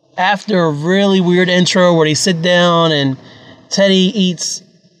after a really weird intro where they sit down and Teddy eats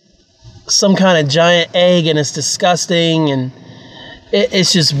some kind of giant egg, and it's disgusting, and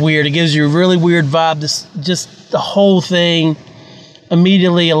it's just weird. It gives you a really weird vibe. Just the whole thing.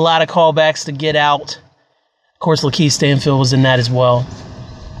 Immediately, a lot of callbacks to Get Out. Of course, Lakeith Stanfield was in that as well.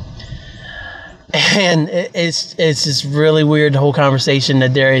 And it's just really weird, the whole conversation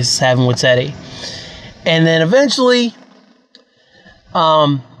that Darius is having with Teddy. And then eventually,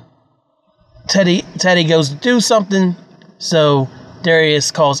 Teddy goes to do something, so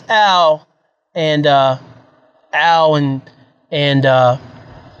Darius calls Al, and Al and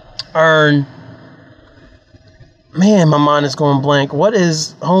Earn. Man, my mind is going blank. What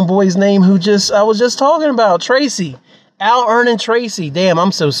is homeboy's name I was just talking about? Tracy. Al, Earn, and Tracy. Damn,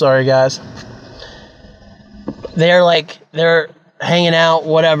 I'm so sorry, guys. They're hanging out,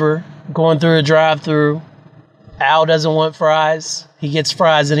 whatever, going through a drive-thru. Al doesn't want fries. He gets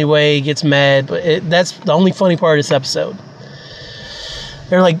fries anyway. He gets mad. But that's the only funny part of this episode.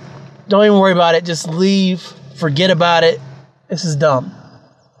 They're like, don't even worry about it. Just leave. Forget about it. This is dumb.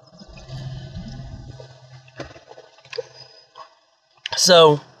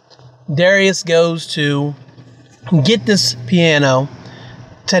 So, Darius goes to get this piano.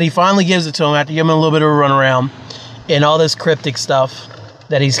 Teddy finally gives it to him after giving him a little bit of a runaround and all this cryptic stuff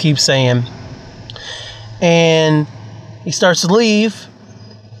that he keeps saying. And he starts to leave,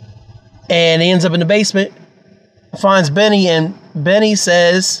 and he ends up in the basement, finds Benny, and Benny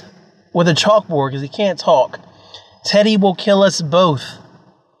says, with a chalkboard, because he can't talk, Teddy will kill us both.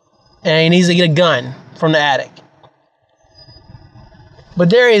 And he needs to get a gun from the attic. But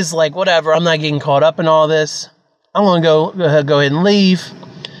Darius is like, whatever, I'm not getting caught up in all this. I'm going to go ahead and leave.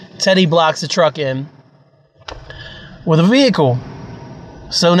 Teddy blocks the truck in with a vehicle.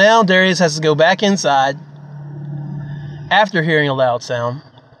 So now Darius has to go back inside after hearing a loud sound.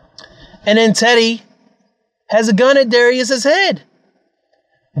 And then Teddy has a gun at Darius's head.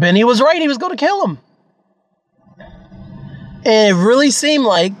 Benny was right, he was going to kill him. And it really seemed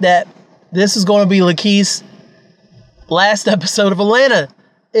like that this is going to be Lakeith's last episode of Atlanta.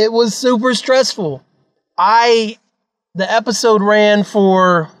 It was super stressful. The episode ran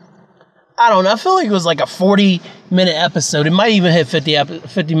for, I don't know, I feel like it was like a 40-minute episode. It might even hit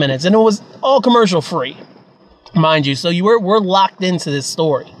 50 minutes. And it was all commercial free, mind you. So we're locked into this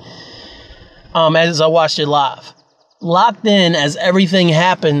story as I watched it live. Locked in as everything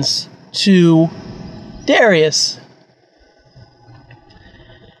happens to Darius.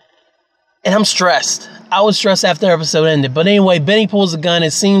 And I'm stressed. I was stressed after the episode ended. But anyway, Benny pulls a gun.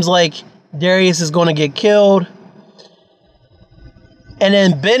 It seems like Darius is going to get killed. And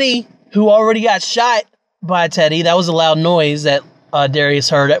then Benny, who already got shot by Teddy, that was a loud noise that Darius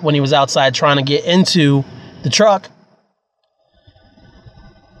heard when he was outside trying to get into the truck.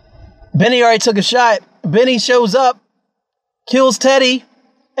 Benny already took a shot. Benny shows up, kills Teddy,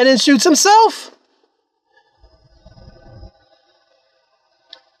 and then shoots himself.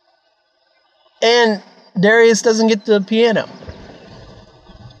 And Darius doesn't get the piano.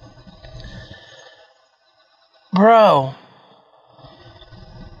 Bro.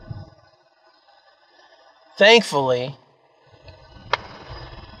 Thankfully,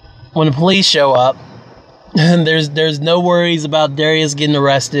 when the police show up, there's no worries about Darius getting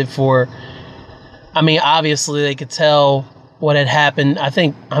arrested for, obviously they could tell what had happened.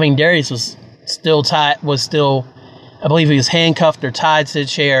 Darius was still I believe he was handcuffed or tied to the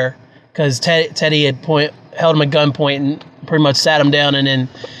chair because Teddy had held him at gunpoint and pretty much sat him down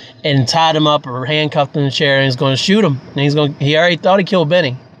and tied him up or handcuffed him in the chair, and he's going to shoot him. And he already thought he killed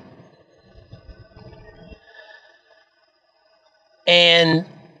Benny. And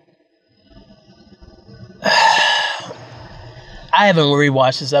I haven't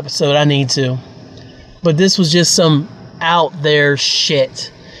rewatched this episode. I need to. But this was just some out there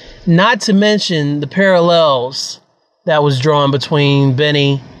shit. Not to mention the parallels that was drawn between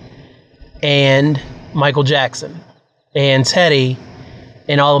Benny and Michael Jackson and Teddy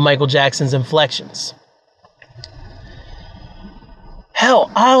and all of Michael Jackson's inflections.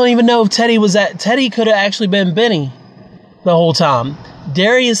 Hell, I don't even know if Teddy could have actually been Benny the whole time.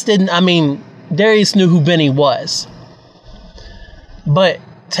 Darius knew who Benny was. But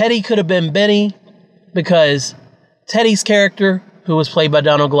Teddy could have been Benny because Teddy's character, who was played by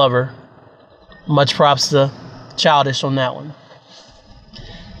Donald Glover, much props to Childish on that one.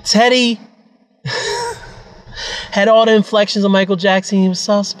 Teddy had all the inflections of Michael Jackson. He was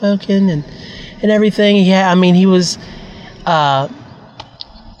soft-spoken and everything. Yeah, he was...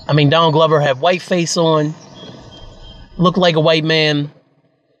 Donald Glover had white face on, looked like a white man.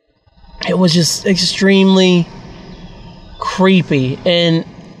 It was just extremely creepy. And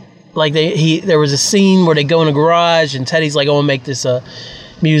like there was a scene where they go in a garage and Teddy's like, "Oh, make this a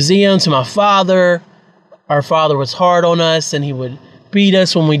museum to my father. Our father was hard on us and he would beat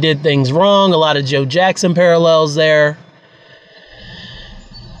us when we did things wrong. A lot of Joe Jackson parallels there.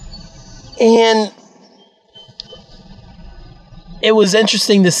 And it was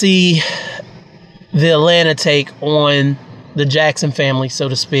interesting to see the Atlanta take on the Jackson family, so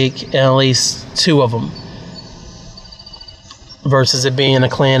to speak, and at least two of them, versus it being a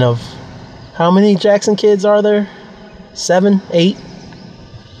clan of, how many Jackson kids are there? 7, 8?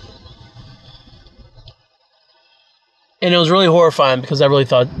 And it was really horrifying because I really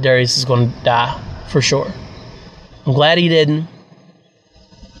thought Darius was going to die, for sure. I'm glad he didn't.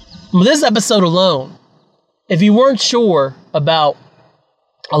 But this episode alone, if you weren't sure about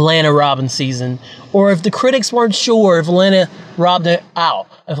Atlanta Robin season, or if the critics weren't sure if Atlanta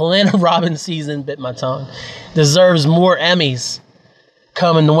Robin season, bit my tongue, deserves more Emmys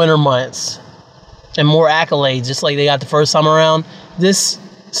come in the winter months and more accolades, just like they got the first time around, this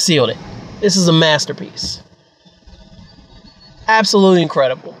sealed it. This is a masterpiece. Absolutely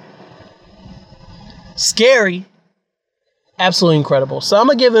incredible. Scary. Absolutely incredible. So I'm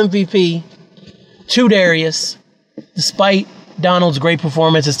going to give MVP to Darius, despite Donald's great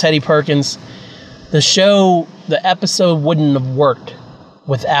performance as Teddy Perkins. The episode wouldn't have worked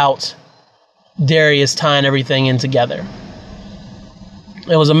without Darius tying everything in together.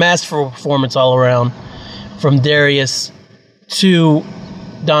 It was a masterful performance all around, from Darius to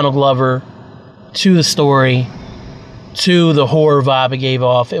Donald Glover to the story to the horror vibe it gave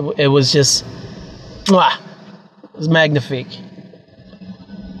off. It was just, it was magnifique.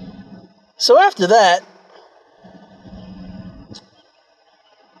 So after that,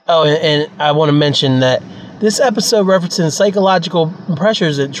 and I want to mention that this episode references psychological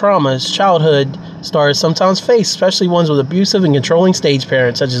pressures and traumas childhood stars sometimes face, especially ones with abusive and controlling stage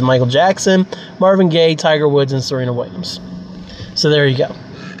parents, such as Michael Jackson, Marvin Gaye, Tiger Woods, and Serena Williams. So there you go.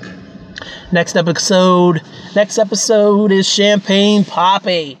 Next episode is Champagne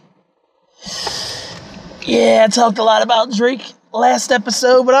Papi. Yeah, I talked a lot about Drake last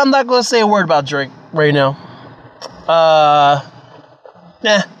episode, but I'm not going to say a word about Drake right now.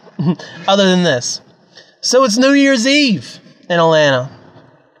 Other than this. So it's New Year's Eve in Atlanta.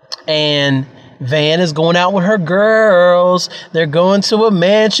 And Van is going out with her girls. They're going to a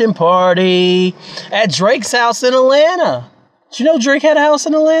mansion party at Drake's house in Atlanta. Did you know Drake had a house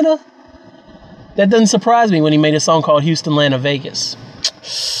in Atlanta? That doesn't surprise me when he made a song called Houston, Atlanta, Vegas.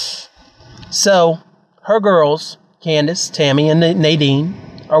 So her girls, Candace, Tammy, and Nadine,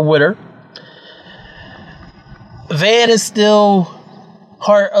 are with her. Van is still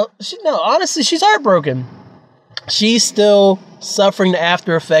honestly, she's heartbroken. She's still suffering the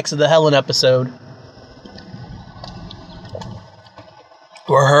after effects of the Helen episode,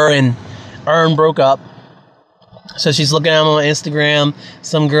 where her and Earn broke up. So she's looking at him on Instagram.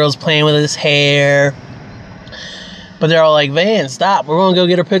 Some girl's playing with his hair. But they're all like, Van, stop. We're going to go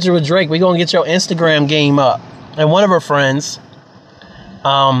get a picture with Drake. We're going to get your Instagram game up. And one of her friends,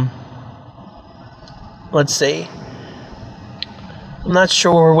 let's see. I'm not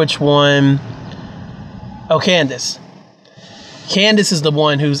sure which one. Oh, Candace. Candace is the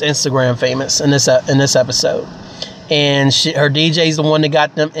one who's Instagram famous in this episode. And her DJ's the one that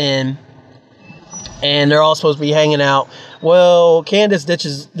got them in. And they're all supposed to be hanging out. Well, Candace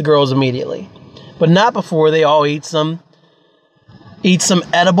ditches the girls immediately. But not before they all eat some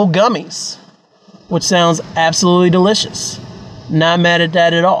edible gummies. Which sounds absolutely delicious. Not mad at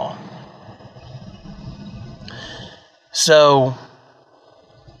that at all. So,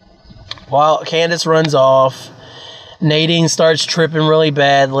 while Candace runs off, Nadine starts tripping really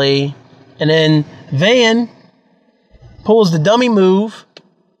badly. And then Van pulls the dummy move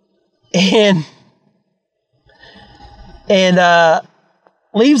and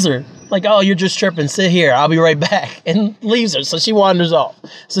leaves her. Like, oh, you're just tripping. Sit here. I'll be right back. And leaves her. So she wanders off.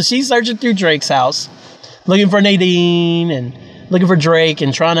 So she's searching through Drake's house, looking for Nadine and looking for Drake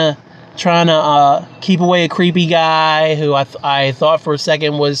and trying to keep away a creepy guy who I thought for a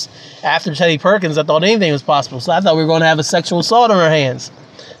second was after Teddy Perkins. I thought anything was possible. So I thought we were going to have a sexual assault on our hands.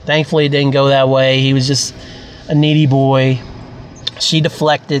 Thankfully, it didn't go that way. He was just a needy boy. She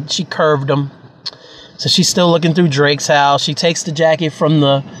deflected. She curved him. So she's still looking through Drake's house. She takes the jacket from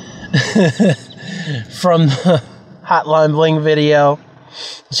the Hotline Bling video.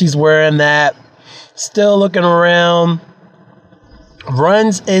 She's wearing that. Still looking around.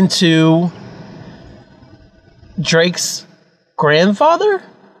 Runs into Drake's grandfather?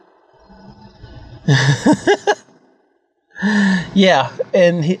 Yeah,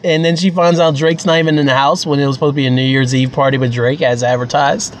 and then she finds out Drake's not even in the house when it was supposed to be a New Year's Eve party with Drake as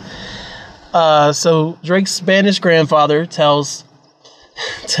advertised. So Drake's Spanish grandfather tells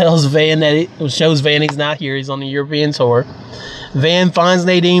tells Van shows Van he's not here. He's on the European tour. Van finds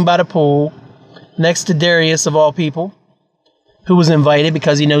Nadine by the pool next to Darius, of all people, who was invited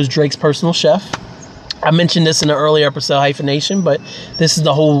because he knows Drake's personal chef. I mentioned this in an earlier episode, Hyphenation, but this is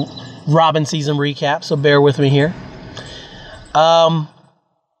the whole Robin season recap, so bear with me here.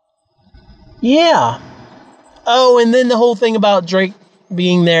 Yeah. Oh, and then the whole thing about Drake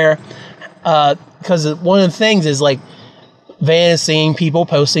being there, because one of the things is, like, Van is seeing people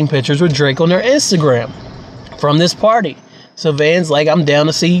posting pictures with Drake on their Instagram from this party. So Van's like, I'm down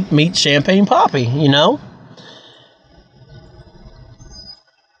to meet Champagne Papi, you know?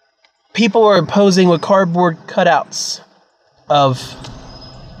 People are posing with cardboard cutouts of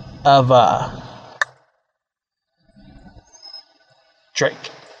Drake.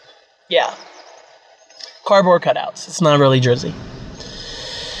 Yeah. Cardboard cutouts. It's not really Drizzy.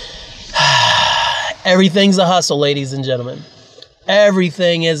 Everything's a hustle, ladies and gentlemen.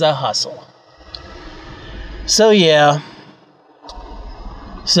 Everything is a hustle. So, yeah.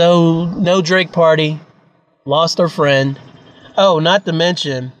 So, no Drake party. Lost her friend. Oh, not to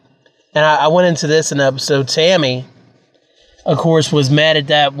mention, and I went into this in the episode, Tammy, of course, was mad at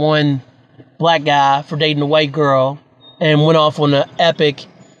that one black guy for dating a white girl and went off on an epic,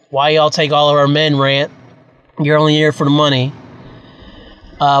 why y'all take all of our men rant. You're only here for the money.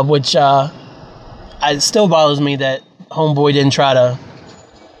 Which, it still bothers me that Homeboy didn't try to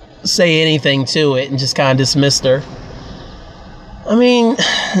say anything to it and just kind of dismissed her. I mean,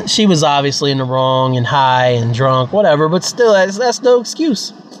 she was obviously in the wrong and high and drunk, whatever, but still, that's no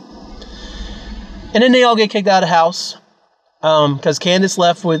excuse. And then they all get kicked out of the house because Candace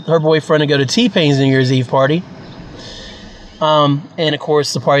left with her boyfriend to go to T-Pain's New Year's Eve party. And, of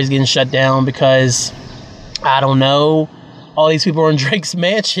course, the party's getting shut down because, I don't know, all these people are in Drake's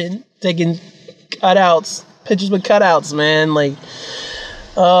mansion taking cutouts, pictures with cutouts, man. Like,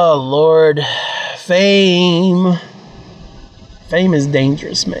 oh, Lord. Fame is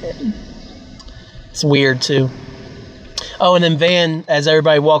dangerous, man. It's weird, too. Oh, and then Van, as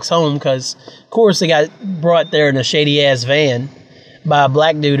everybody walks home, because, of course, they got brought there in a shady-ass van by a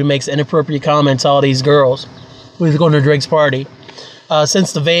black dude who makes inappropriate comments to all these girls who's going to Drake's party.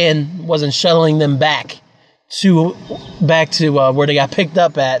 Since the van wasn't shuttling them back to where they got picked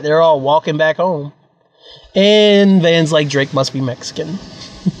up at, they're all walking back home. And Van's like, Drake must be Mexican.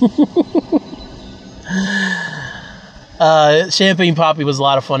 Champagne Papi was a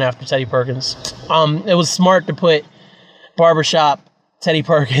lot of fun after Teddy Perkins. It was smart to put Barbershop, Teddy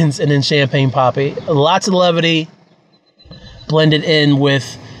Perkins, and then Champagne Papi. Lots of levity blended in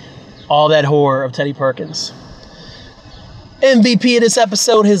with all that horror of Teddy Perkins. MVP of this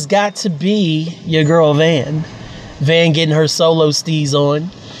episode has got to be your girl Van. Van getting her solo steez on.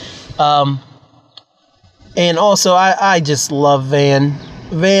 And also, I just love Van.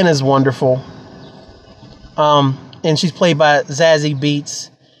 Van is wonderful. And she's played by Zazie Beetz.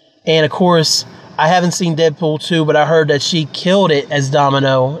 And of course, I haven't seen Deadpool 2, but I heard that she killed it as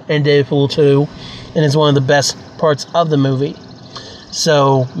Domino in Deadpool 2. And it's one of the best parts of the movie.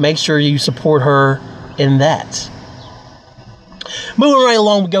 So make sure you support her in that. Moving right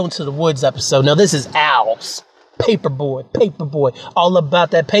along, we go into the Woods episode. Now, this is Owls. Paperboy. All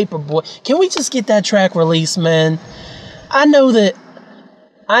about that Paperboy. Can we just get that track released, man? I know that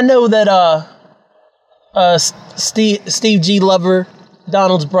Steve G. Lover,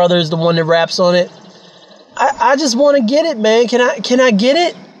 Donald's brother, is the one that raps on it. I just want to get it, man. Can I get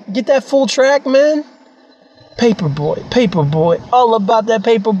it? Get that full track, man? Paperboy. All about that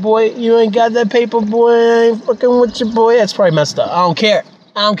Paperboy. You ain't got that Paperboy. I ain't fucking with your boy. That's probably messed up. I don't care.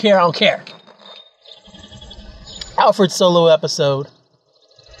 Alfred's solo episode.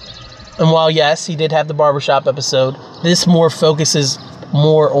 And while, yes, he did have the Barbershop episode, this more focuses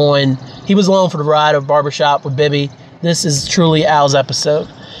more on... He was along for the ride of Barbershop with Bibby. This is truly Al's episode.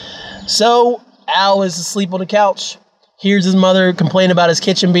 So, Al is asleep on the couch. Hears his mother complain about his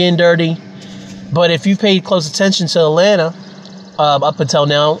kitchen being dirty. But if you've paid close attention to Atlanta, up until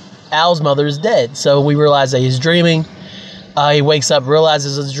now, Al's mother is dead. So we realize that he's dreaming. He wakes up,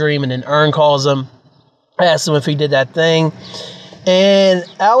 realizes it's a dream, and then Ern calls him, asks him if he did that thing. And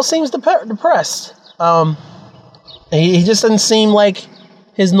Al seems depressed. He just doesn't seem like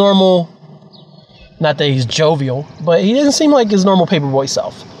his normal, not that he's jovial, but he doesn't seem like his normal Paperboy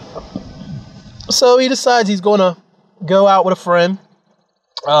self. So he decides he's going to go out with a friend.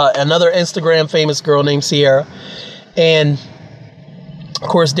 Another Instagram famous girl named Sierra. And, of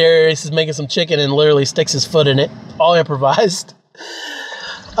course, Darius is making some chicken and literally sticks his foot in it. All improvised.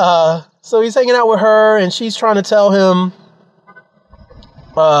 So he's hanging out with her, and she's trying to tell him,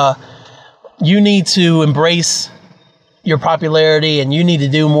 you need to embrace your popularity and you need to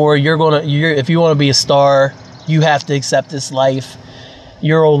do more. If you want to be a star, you have to accept this life.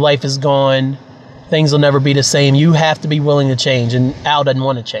 Your old life is gone. Things will never be the same. You have to be willing to change. And Al doesn't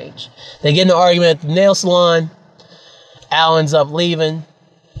want to change. They get in an argument at the nail salon. Al ends up leaving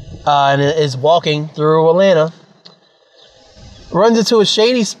and is walking through Atlanta. Runs into a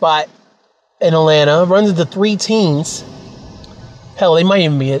shady spot in Atlanta. Runs into 3 teens. Hell, they might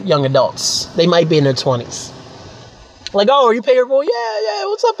even be young adults. They might be in their 20s. Like, oh, are you Paperboy? Yeah,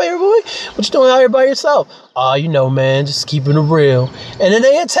 what's up, Paperboy? What you doing out here by yourself? Oh, you know, man, just keeping it real. And then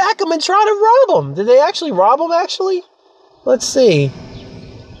they attack him and try to rob him. Did they actually rob him, actually? Let's see.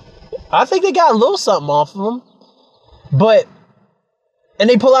 I think they got a little something off of him. And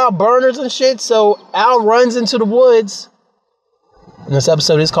they pull out burners and shit, so Al runs into the woods. And this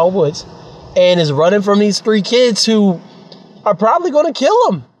episode is called Woods. And is running from these 3 kids who are probably going to kill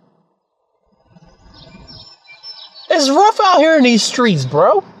him. It's rough out here in these streets,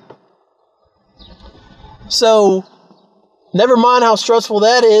 bro. So, never mind how stressful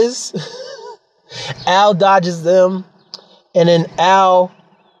that is. Al dodges them. And then Al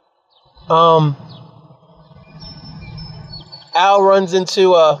runs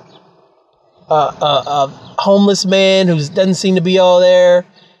into a homeless man who doesn't seem to be all there.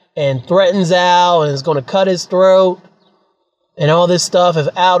 And threatens Al and is going to cut his throat. And all this stuff if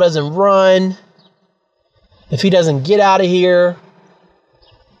Al doesn't run. If he doesn't get out of here,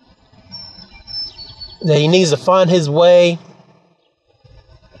 then he needs to find his way.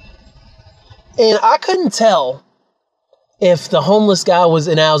 And I couldn't tell if the homeless guy was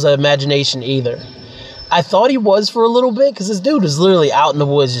in Al's imagination either. I thought he was for a little bit, because this dude was literally out in the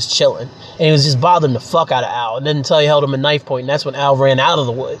woods just chilling. And he was just bothering the fuck out of Al. And then until he held him a knife point, and that's when Al ran out of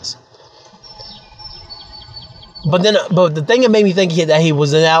the woods. But the thing that made me think that he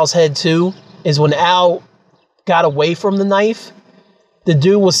was in Al's head too, is when Al got away from the knife, the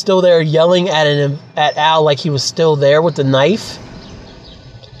dude was still there yelling at Al like he was still there with the knife.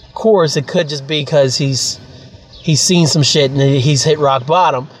 Of course, it could just be because he's seen some shit and he's hit rock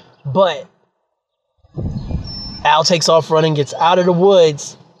bottom. But Al takes off running, gets out of the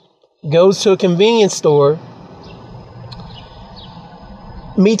woods, goes to a convenience store,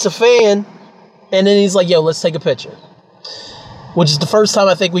 meets a fan, and then he's like, yo, let's take a picture. Which is the first time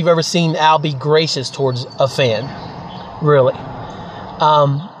I think we've ever seen Al be gracious towards a fan. Really.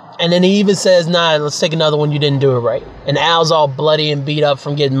 And then he even says, nah, let's take another one. You didn't do it right. And Al's all bloody and beat up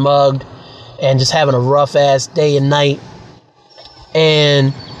from getting mugged and just having a rough ass day and night.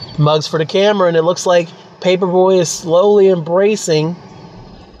 And mugs for the camera. And it looks like Paperboy is slowly embracing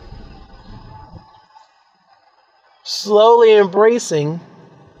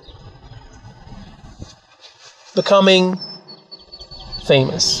becoming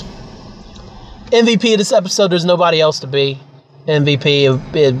famous. MVP of this episode, there's nobody else to be.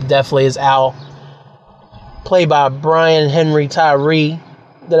 MVP, it definitely is Al. Played by Brian Henry Tyree.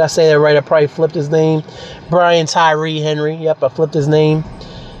 Did I say that right? I probably flipped his name. Brian Tyree Henry. Yep, I flipped his name.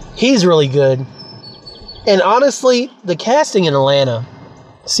 He's really good. And honestly, the casting in Atlanta,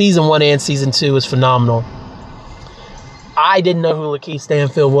 season 1 and season 2, is phenomenal. I didn't know who Lakeith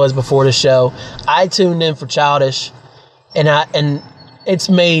Stanfield was before the show. I tuned in for Childish, and it's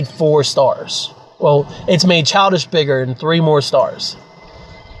made 4 stars. Well, it's made Childish bigger and 3 more stars.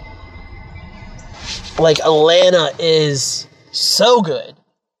 Like, Atlanta is so good.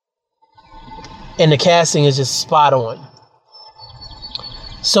 And the casting is just spot on.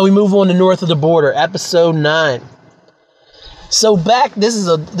 So we move on to North of the Border, episode 9. So this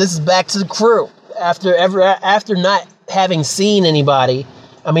is back to the crew. After not having seen anybody.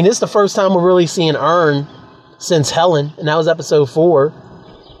 I mean, this is the first time we're really seeing Earn since Helen, and that was episode 4.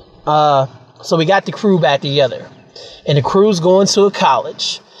 So we got the crew back together. And the crew's going to a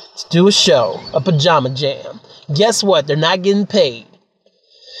college to do a show, a pajama jam. Guess what? They're not getting paid.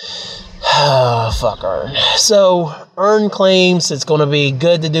 Fuck Earn. So Earn claims it's going to be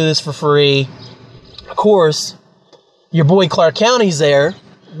good to do this for free. Of course, your boy Clark County's there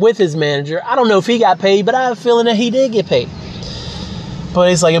with his manager. I don't know if he got paid, but I have a feeling that he did get paid.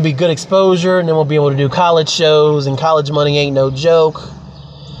 But it's like, it'll be good exposure, and then we'll be able to do college shows, and college money ain't no joke.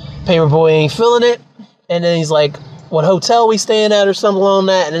 Paperboy ain't feeling it. And then he's like, what hotel we staying at or something along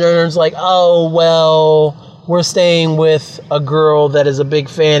that? And then Earn's like, oh, well, we're staying with a girl that is a big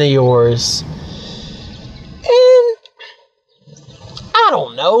fan of yours. And I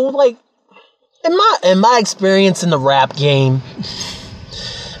don't know, like, in my experience in the rap game,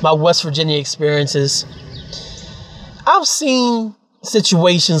 my West Virginia experiences, I've seen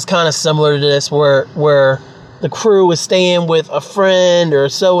situations kind of similar to this where the crew is staying with a friend or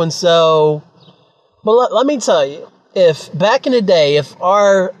so-and-so. But let me tell you, if back in the day, if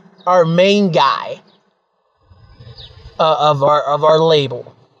our main guy of our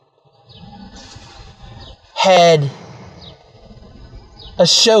label had a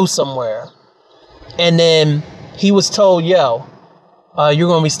show somewhere, and then he was told, yo, you're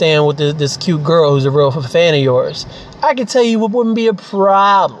going to be staying with this cute girl who's a real fan of yours, I can tell you it wouldn't be a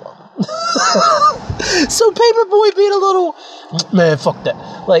problem. So Paperboy being a little, man, fuck that.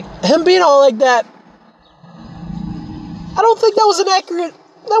 Like, him being all like that, I don't think that wasn't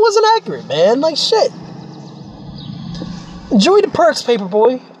accurate, man. Like, shit. Enjoy the perks,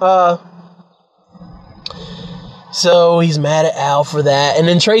 Paperboy. So he's mad at Al for that. And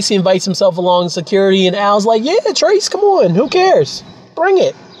then Tracy invites himself along security, and Al's like, yeah, Trace, come on. Who cares? Bring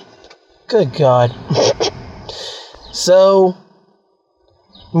it. Good God. So,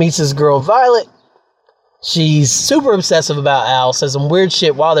 meets his girl, Violet. She's super obsessive about Al, says some weird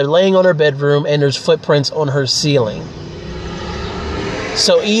shit while they're laying on her bedroom, and there's footprints on her ceiling.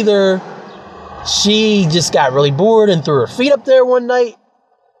 So either she just got really bored and threw her feet up there one night,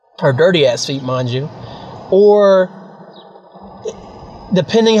 her dirty ass feet, mind you, or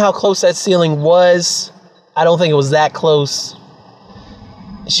depending how close that ceiling was, I don't think it was that close.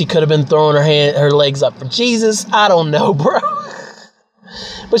 She could have been throwing her legs up for Jesus. I don't know, bro.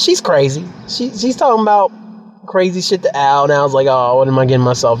 But she's crazy. She's talking about crazy shit to Al, and Al's like, oh, what am I getting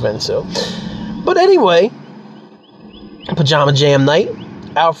myself into? But anyway, Pajama Jam night.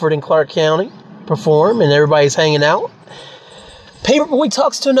 Alfred and Clark County perform, and everybody's hanging out. Paperboy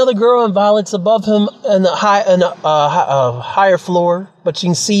talks to another girl, and Violet's above him in a higher floor, but you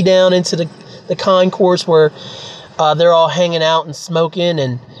can see down into the concourse where they're all hanging out and smoking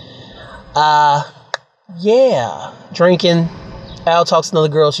and drinking. Al talks to another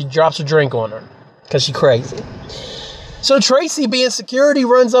girl. She drops her drink on her because she's crazy. So Tracy, being security,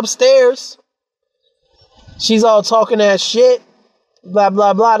 runs upstairs. She's all talking that shit, blah,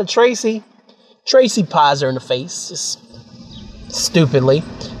 blah, blah, to Tracy. Tracy pies her in the face, just stupidly.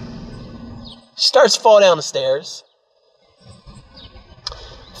 She starts to fall down the stairs.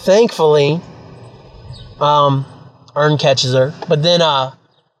 Thankfully, Ern catches her. But then, of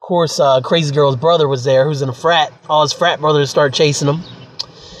course, Crazy Girl's brother was there, who's in a frat. All his frat brothers start chasing him.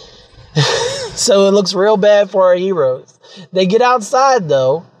 So it looks real bad for our heroes. They get outside,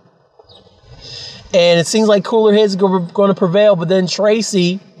 though, and it seems like cooler heads are going to prevail. But then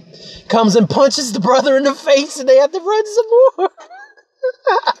Tracy comes and punches the brother in the face, and they have to run some more.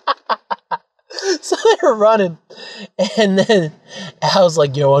 So they're running. And then Al's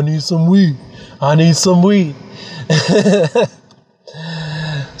like, yo, I need some weed.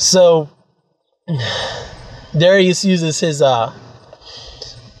 So Darius uses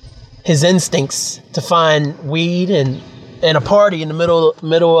his instincts to find weed and a party in the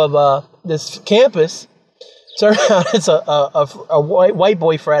middle of this campus. Turns out it's a white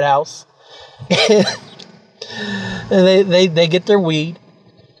boy frat house. And they get their weed.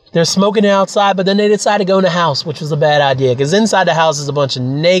 They're smoking it outside, but then they decide to go in the house, which was a bad idea, because inside the house is a bunch of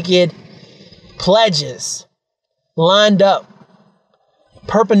naked pledges lined up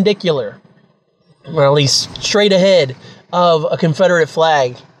perpendicular, or at least straight ahead of a Confederate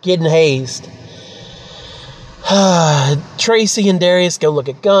flag, getting hazed. Tracy and Darius go look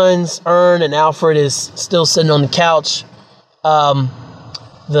at guns. Ern and Alfred is still sitting on the couch.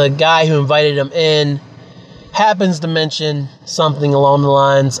 The guy who invited him in happens to mention something along the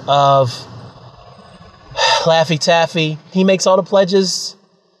lines of Laffy Taffy. He makes all the pledges,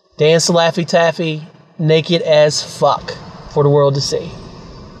 dance to Laffy Taffy, naked as fuck for the world to see.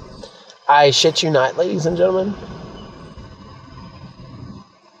 I shit you not, ladies and gentlemen.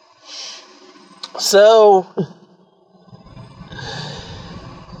 So,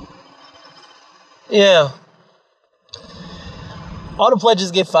 yeah. All the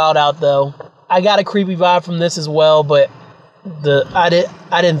pledges get filed out, though. I got a creepy vibe from this as well, but I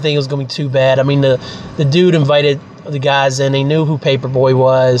didn't think it was going to be too bad. I mean, the dude invited the guys in. They knew who Paperboy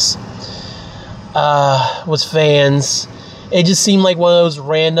was fans. It just seemed like one of those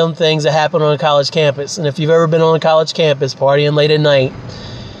random things that happen on a college campus. And if you've ever been on a college campus partying late at night,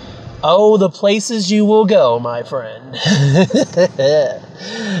 oh, the places you will go, my friend.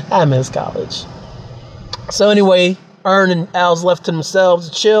 I miss college. So anyway, Ern and Al's left to themselves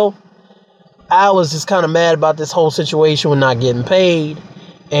to chill. Al was just kind of mad about this whole situation with not getting paid,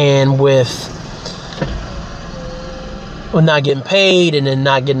 and with not getting paid, and then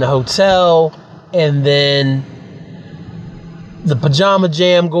not getting a hotel, and then the pajama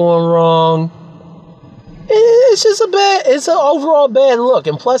jam going wrong. It's just it's an overall bad look.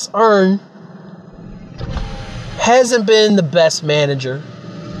 And plus, Ern hasn't been the best manager.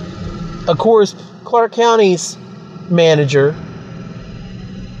 Of course, Clark County's manager,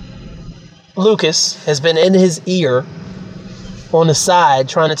 Lucas, has been in his ear on the side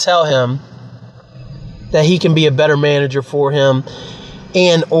trying to tell him that he can be a better manager for him,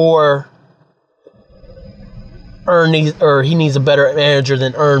 and or he needs a better manager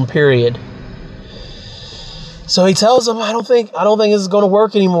than Earn, period. So he tells him, I don't think this is going to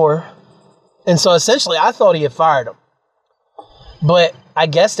work anymore. And so essentially I thought he had fired him. But I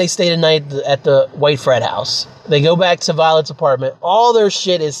guess they stayed a night at the White Frat house. They go back to Violet's apartment. All their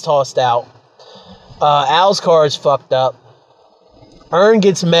shit is tossed out. Al's car is fucked up. Earn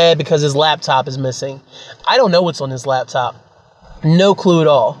gets mad because his laptop is missing. I don't know what's on his laptop. No clue at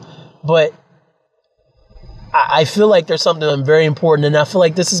all. But I feel like there's something very important, and I feel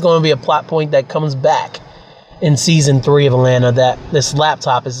like this is going to be a plot point that comes back in season 3 of Atlanta, that this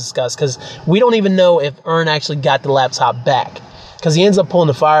laptop is discussed, because we don't even know if Earn actually got the laptop back, because he ends up pulling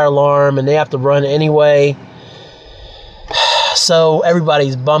the fire alarm and they have to run anyway. So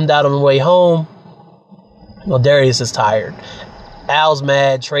everybody's bummed out on the way home. Well, Darius is tired. Al's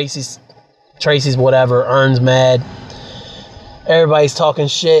mad. Tracy's whatever. Earn's mad. Everybody's talking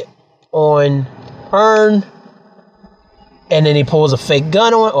shit on Earn. And then he pulls a fake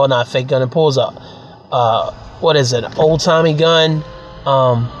gun on, or not a fake gun, he pulls a, old-timey gun,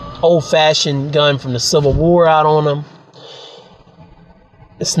 old-fashioned gun from the Civil War out on him.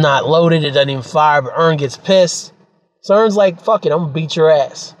 It's not loaded, it doesn't even fire, but Earn gets pissed. So Earn's like, fuck it, I'm gonna beat your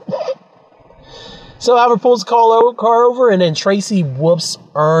ass. So Albert pulls the car over, and then Tracy whoops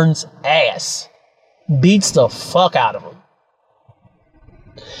Earn's ass. Beats the fuck out of him.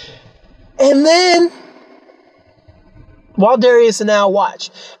 And then, while Darius and Al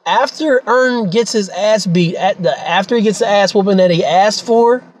watch, after Earn gets his ass beat, after he gets the ass whooping that he asked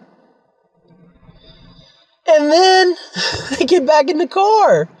for, and then they get back in the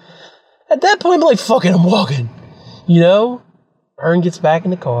car. At that point, I'm like, fuck it, I'm walking. You know? Earn gets back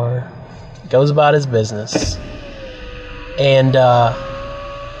in the car, goes about his business, and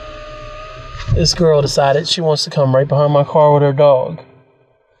this girl decided she wants to come right behind my car with her dog.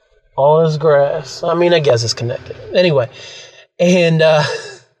 All this grass. I mean, I guess it's connected. Anyway, and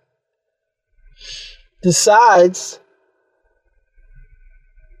decides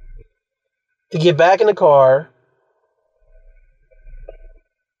to get back in the car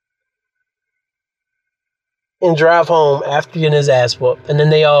and drive home after getting his ass whooped. And then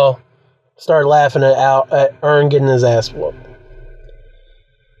they all start laughing at Earn getting his ass whooped.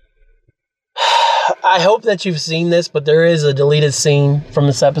 I hope that you've seen this, but there is a deleted scene from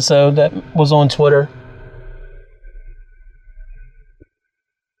this episode that was on Twitter.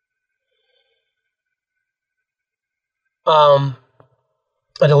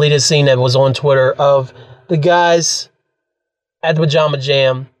 A deleted scene that was on Twitter of the guys at the Pajama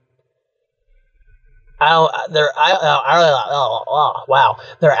Jam. Their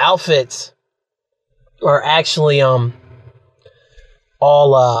outfits are actually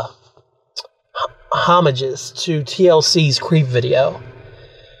all homages to TLC's Creep video.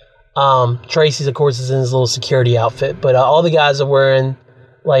 Tracy's, of course, is in his little security outfit, but all the guys are wearing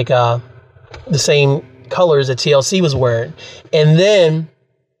like the same colors that TLC was wearing. And then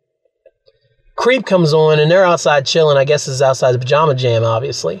Creep comes on, and they're outside chilling. I guess it's outside the Pajama Jam,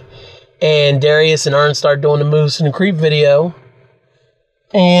 obviously. And Darius and Earn start doing the moves in the Creep video,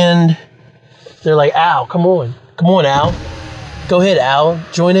 and they're like, "Al, come on, Al, go ahead, Al,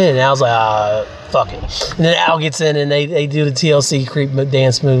 join in." And Al's like, fuck it. And then Al gets in, and they do the TLC Creep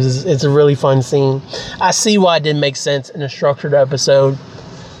dance moves. It's a really fun scene. I see why it didn't make sense in a structured episode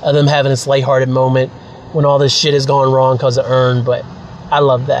of them having this lighthearted moment when all this shit is going wrong because of Earn, but I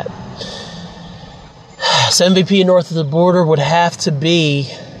love that. So MVP north of the border would have to be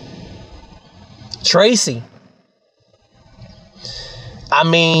Tracy. I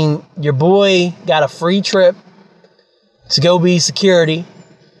mean, your boy got a free trip to go be security,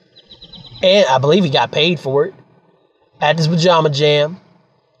 and I believe he got paid for it at this Pajama Jam.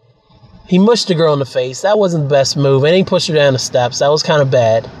 He mushed the girl in the face. That wasn't the best move, and he pushed her down the steps. That was kind of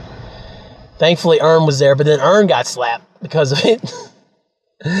bad. Thankfully, Earn was there, but then Earn got slapped because of it.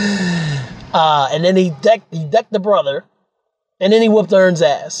 And then he decked the brother, and then he whooped Earn's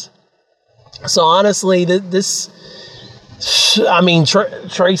ass. So honestly, Tracy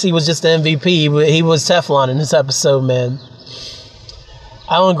was just the MVP. He was Teflon in this episode, man.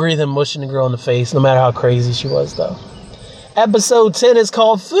 I don't agree with him mushing the girl in the face, no matter how crazy she was, though. Episode 10 is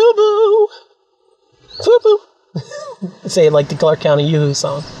called FUBU. FUBU. Say it like the Clark County Yoo-Hoo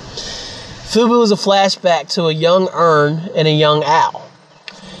song. FUBU is a flashback to a young Earn and a young Al.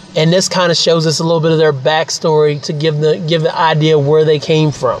 And this kind of shows us a little bit of their backstory to give the idea where they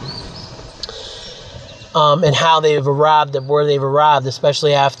came from. and how they've arrived at where they've arrived,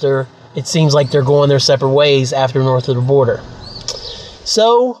 especially after it seems like they're going their separate ways after north of the border.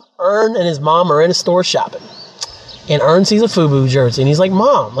 So Ern and his mom are in a store shopping. And Ern sees a FUBU jersey. And he's like,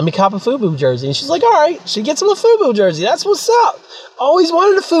 Mom, let me cop a FUBU jersey. And she's like, all right. She gets him a FUBU jersey. That's what's up. Always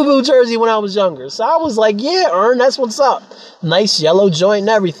wanted a FUBU jersey when I was younger. So I was like, yeah, Ern, that's what's up. Nice yellow joint and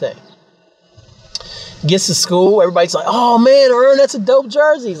everything. Gets to school. Everybody's like, oh, man, Ern, that's a dope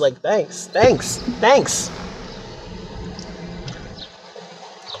jersey. He's like, thanks.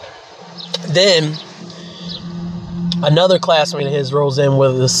 Then another classmate of his rolls in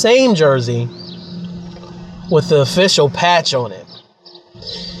with the same jersey with the official patch on it.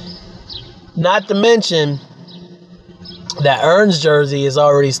 Not to mention that Ern's jersey is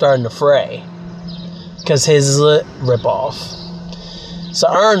already starting to fray because his is a rip-off. So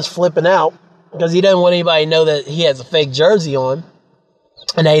Ern's flipping out because he doesn't want anybody to know that he has a fake jersey on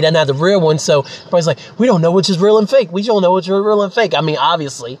and that he doesn't have the real one. So everybody's like, we don't know which is real and fake. We don't know which is real and fake. I mean,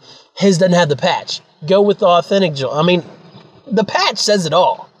 obviously, his doesn't have the patch. Go with the authentic jersey. I mean, the patch says it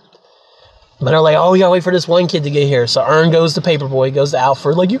all. But they're like, oh, we gotta wait for this one kid to get here. So Ern goes to Paperboy, goes to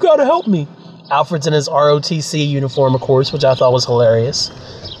Alfred, like, you gotta help me. Alfred's in his ROTC uniform, of course, which I thought was hilarious.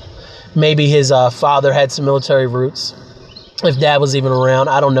 Maybe his father had some military roots. If Dad was even around.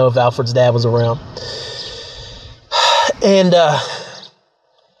 I don't know if Alfred's dad was around. And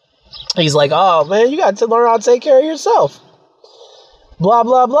he's like, oh, man, you got to learn how to take care of yourself. Blah,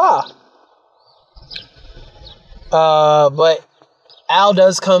 blah, blah. But Al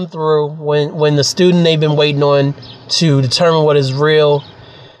does come through when the student they've been waiting on to determine what is real.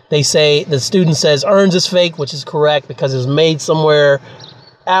 They say, the student says Ern's is fake, which is correct because it was made somewhere.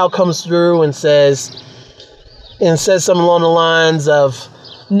 Al comes through and says something along the lines of,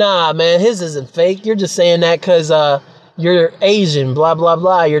 nah, man, his isn't fake. You're just saying that because you're Asian, blah, blah,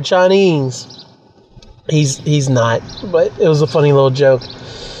 blah. You're Chinese. He's not, but it was a funny little joke.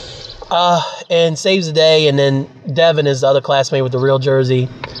 And saves the day, and then Devin is the other classmate with the real jersey.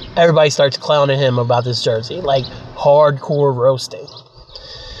 Everybody starts clowning him about this jersey, like hardcore roasting.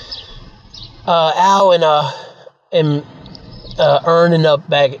 Al and Ern end up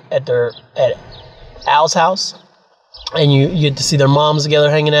back at Al's house, and you get to see their moms together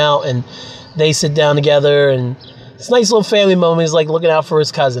hanging out, and they sit down together, and it's a nice little family moment. He's like looking out for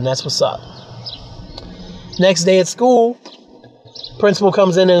his cousin. That's what's up. Next day at school, principal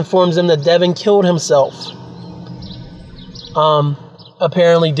comes in and informs him that Devin killed himself.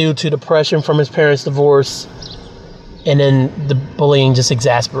 Apparently due to depression from his parents' divorce, and then the bullying just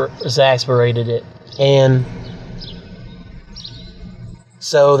exasperated it. And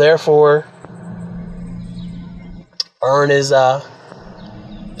so therefore, Ern is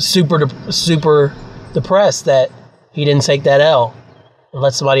super depressed that he didn't take that L and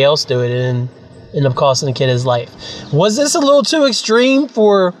let somebody else do it and end up costing the kid his life. Was this a little too extreme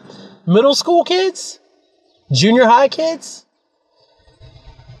for middle school kids? Junior high kids?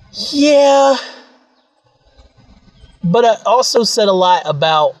 Yeah. But it also said a lot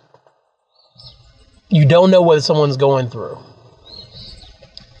about you don't know what someone's going through.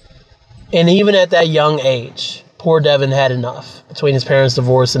 And even at that young age, poor Devin had enough between his parents'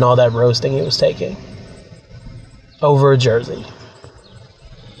 divorce and all that roasting he was taking over a jersey.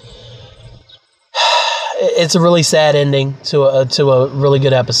 It's a really sad ending to a really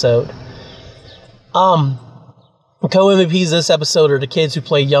good episode. Co-MVPs this episode are the kids who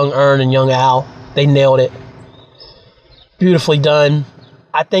play young Ern and young Al. They nailed it. Beautifully done.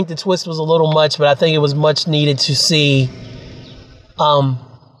 I think the twist was a little much, but I think it was much needed to see.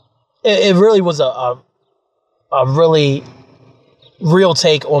 It really was a really real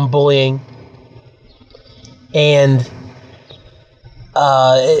take on bullying. And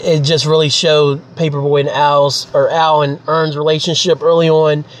it just really showed Paperboy and Al and Ern's relationship early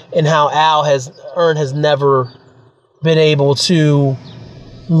on, and how Ern has never been able to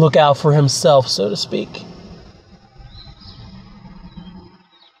look out for himself, so to speak.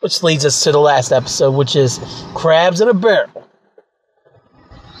 Which leads us to the last episode, which is Crabs in a Barrel.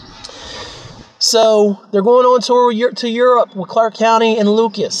 So they're going on tour to Europe with Clark County and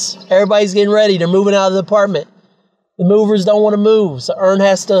Lucas. Everybody's getting ready. They're moving out of the apartment. The movers don't want to move, so Ern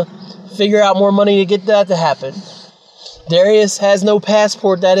has to figure out more money to get that to happen. Darius has no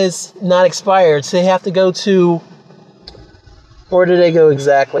passport that is not expired, so they have to go to... Where do they go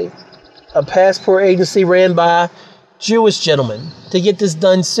exactly? A passport agency ran by Jewish gentlemen to get this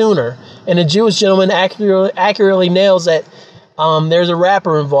done sooner. And the Jewish gentleman accurately nails that there's a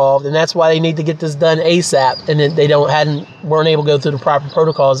rapper involved, and that's why they need to get this done ASAP. And then they weren't able to go through the proper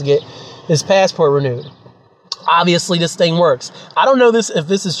protocols to get his passport renewed. Obviously, this thing works. I don't know if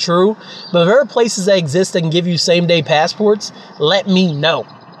this is true, but if there are places that exist that can give you same-day passports, let me know.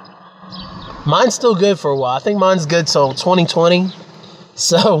 Mine's still good for a while. I think mine's good till 2020.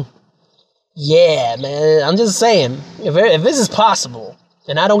 So, yeah, man. I'm just saying, if this is possible,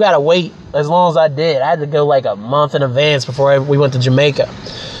 and I don't got to wait as long as I did. I had to go like a month in advance before we went to Jamaica.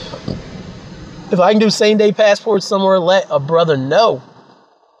 If I can do same-day passports somewhere, let a brother know.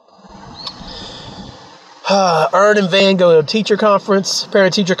 Ern and Van go to a teacher conference,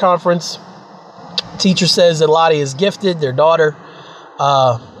 parent-teacher conference. Teacher says that Lottie is gifted, their daughter.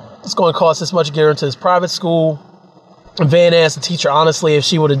 It's going to cost this much to get her into this private school. Van asked the teacher honestly if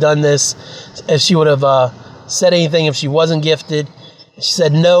she would have done this, if she would have said anything if she wasn't gifted. She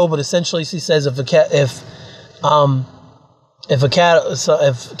said no, but essentially she says if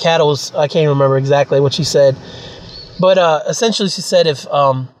cattle's, I can't remember exactly what she said, but essentially she said if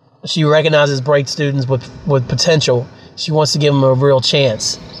she recognizes bright students with potential, she wants to give them a real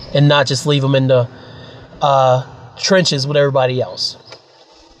chance and not just leave them in the trenches with everybody else.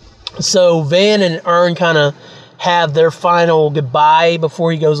 So Van and Ern kind of have their final goodbye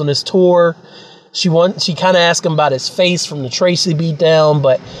before he goes on his tour. She kind of asked him about his face from the Tracy beatdown,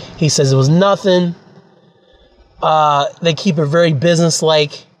 but he says it was nothing. They keep it very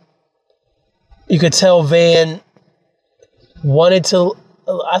businesslike. You could tell Van wanted to.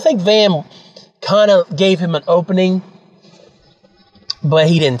 I think Van kind of gave him an opening, but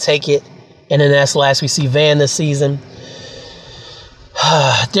he didn't take it. And then that's the last we see Van this season.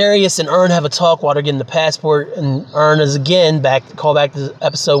 Darius and Ern have a talk while they're getting the passport, and Ern is again call back to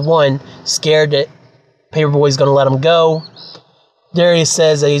episode 1, scared that Paperboy's going to let him go. Darius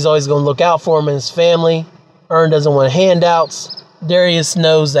says that he's always going to look out for him and his family. Ern doesn't want handouts. Darius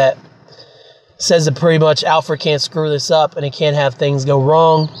says that pretty much Alfred can't screw this up and he can't have things go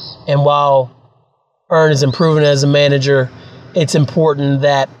wrong. And while Ern is improving as a manager, it's important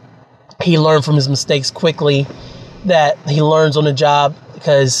that he learn from his mistakes quickly, that he learns on the job,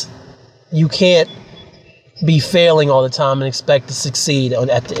 because you can't be failing all the time and expect to succeed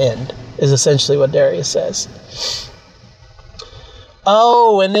at the end, is essentially what Darius says.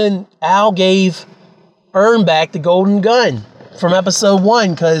 Oh, and then Al gave Ern back the golden gun from episode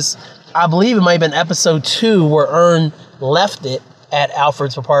 1, because I believe it might have been episode 2 where Ern left it at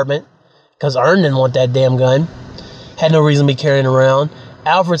Alfred's apartment, because Ern didn't want that damn gun. Had no reason to be carrying it around.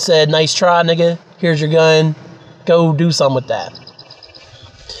 Alfred said, "Nice try, nigga. Here's your gun. Go do something with that."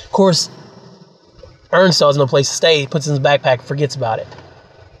 Of course, Ern still has no place to stay. He puts it in his backpack and forgets about it.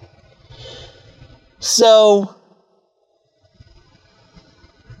 So,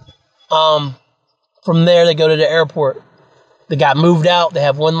 from there, they go to the airport. They got moved out. They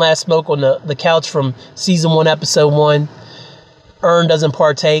have one last smoke on the couch from season 1, episode 1. Ern doesn't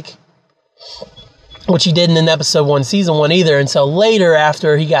partake, which he didn't in episode 1, season 1 either, until later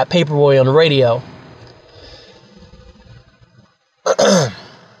after he got Paperboy on the radio.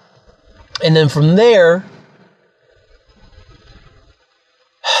 And then from there,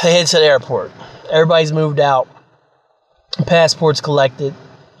 they head to the airport. Everybody's moved out. Passports collected.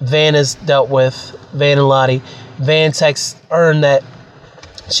 Van is dealt with. Van and Lottie. Van texts Ern that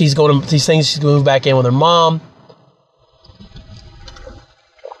she's going to move back in with her mom.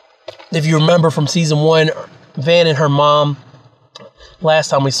 If you remember from season 1, Van and her mom, last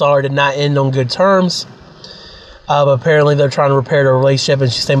time we saw her, did not end on good terms. But apparently they're trying to repair their relationship,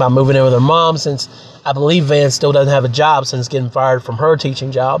 and she's thinking about moving in with her mom, since I believe Van still doesn't have a job since getting fired from her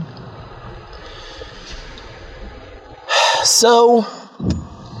teaching job. So,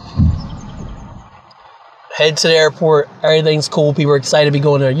 head to the airport. Everything's cool. People are excited to be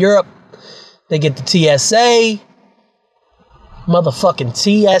going to Europe. They get the TSA. Motherfucking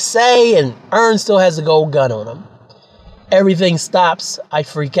TSA. And Ern still has a gold gun on him. Everything stops. I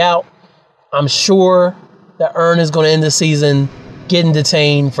freak out. I'm sure that Ern is going to end the season getting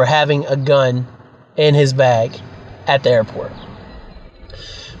detained for having a gun in his bag at the airport.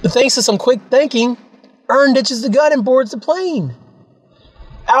 But thanks to some quick thinking, Ern ditches the gun and boards the plane.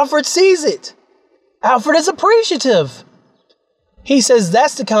 Alfred sees it. Alfred is appreciative. He says,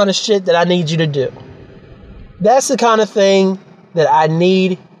 "That's the kind of shit that I need you to do. That's the kind of thing that I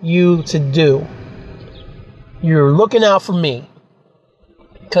need you to do. You're looking out for me.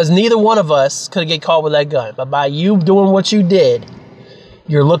 Because neither one of us could get caught with that gun. But by you doing what you did,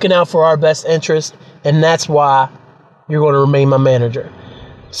 you're looking out for our best interest. And that's why you're going to remain my manager."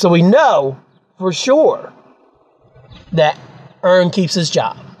 So we know for sure that Ern keeps his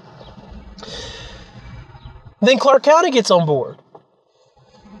job. Then Clark County gets on board.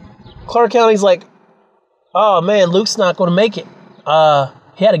 Clark County's like, "Oh man, Luke's not going to make it.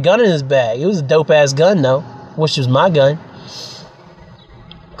 He had a gun in his bag. It was a dope ass gun though." Wish it was my gun.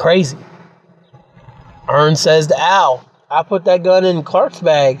 Crazy. Earn says to Al, I put that gun in Clark's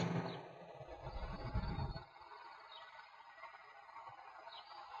bag.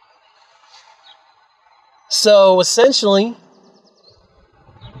 So essentially,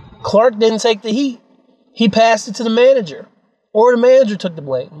 Clark didn't take the heat. He passed it to the manager. Or the manager took the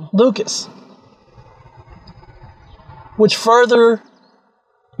blame. Lucas. Which further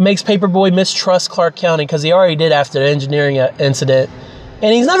makes Paperboy mistrust Clark County, because he already did after the engineering incident.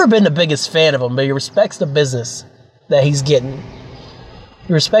 And he's never been the biggest fan of him, but he respects the business that he's getting.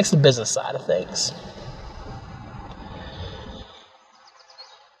 He respects the business side of things.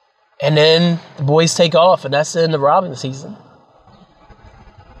 And then the boys take off, and that's the end of Robin season.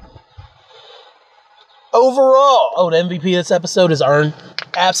 Overall, the MVP of this episode is Earn.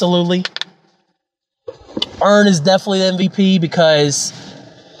 Absolutely. Earn is definitely the MVP because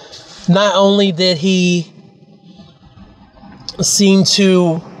not only did he seem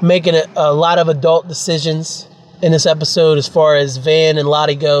to make a lot of adult decisions in this episode as far as Van and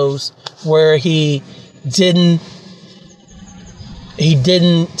Lottie goes, where he didn't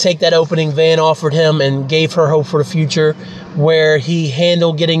take that opening Van offered him and gave her hope for the future, where he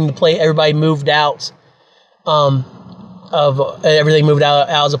handled getting the play, everybody moved out of everything moved out of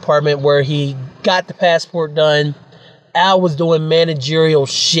Al's apartment, where he got the passport done. Al was doing managerial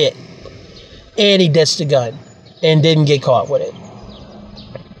shit, and he ditched the gun and didn't get caught with it.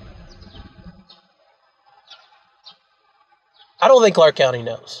 I don't think Clark County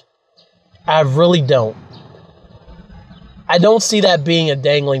knows. I really don't. I don't see that being a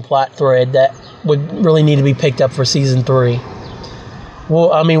dangling plot thread that would really need to be picked up for season 3.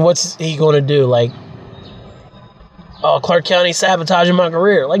 Well, I mean, what's he going to do? Like, Clark County sabotaging my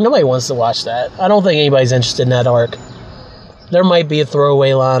career. Like, nobody wants to watch that. I don't think anybody's interested in that arc. There might be a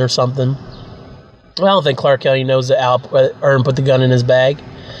throwaway line or something. I don't think Clark County knows that Earn put the gun in his bag.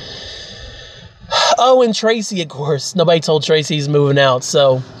 Oh, and Tracy, of course. Nobody told Tracy he's moving out.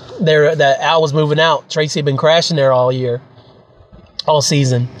 So, that Al was moving out. Tracy had been crashing there all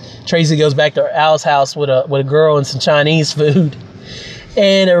season. Tracy goes back to Al's house with a girl and some Chinese food.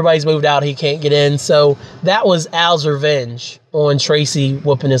 And everybody's moved out. He can't get in. So, that was Al's revenge on Tracy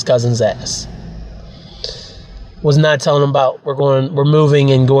whooping his cousin's ass. Was not telling him about we're moving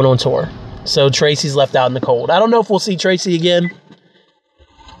and going on tour. So Tracy's left out in the cold. I don't know if we'll see Tracy again,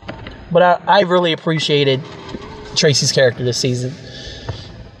 but I really appreciated Tracy's character this season,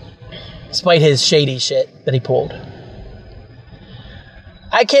 despite his shady shit that he pulled.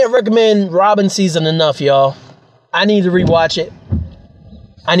 I can't recommend Robin season enough, y'all. I need to rewatch it.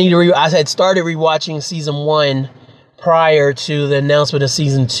 I had started rewatching season 1 prior to the announcement of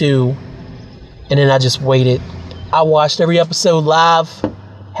season 2, and then I just waited. I watched every episode live.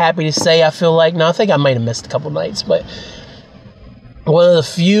 Happy to say, I think I might have missed a couple nights, but one of the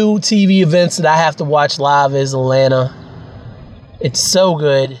few TV events that I have to watch live is Atlanta. It's so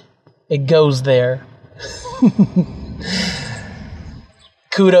good. It goes there.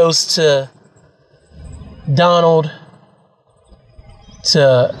 Kudos to Donald,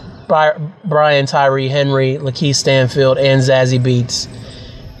 to Brian Tyree Henry, Lakeith Stanfield, and Zazie Beetz.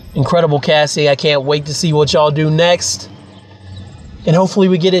 Incredible casting. I can't wait to see what y'all do next. And hopefully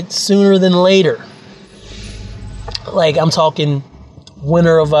we get it sooner than later. Like, I'm talking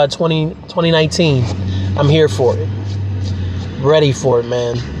winter of 2019. I'm here for it. Ready for it,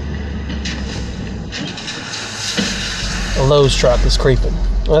 man. A Lowe's truck is creeping.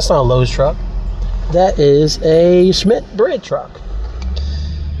 Well, that's not a Lowe's truck. That is a Schmidt bread truck.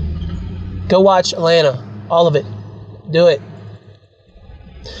 Go watch Atlanta. All of it. Do it.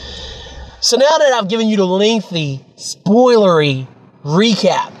 So now that I've given you the lengthy, spoilery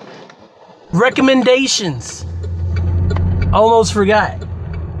recap, recommendations, almost forgot.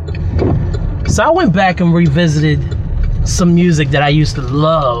 So I went back and revisited some music that I used to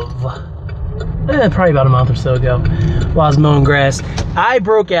love. Probably about a month or so ago while I was mowing grass. I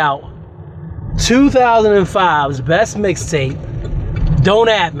broke out 2005's best mixtape, Don't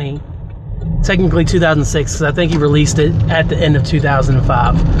At Me. Technically 2006, because I think he released it at the end of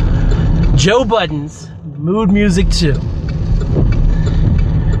 2005. Joe Budden's Mood Music 2.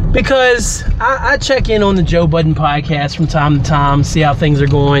 Because I check in on the Joe Budden podcast from time to time, see how things are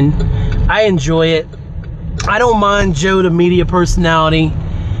going. I enjoy it. I don't mind Joe, the media personality,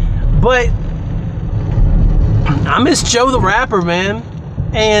 but I miss Joe the rapper, man.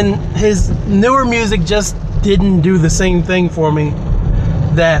 And his newer music just didn't do the same thing for me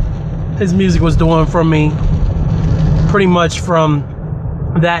that his music was doing for me pretty much from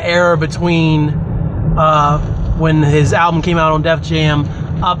that era between when his album came out on Def Jam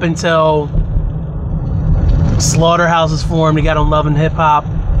up until Slaughterhouse is formed. He got on Love and Hip Hop.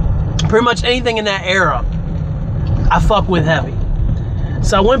 Pretty much anything in that era, I fuck with heavy.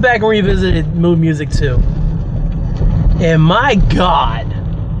 So I went back and revisited Mood Music 2. And my God,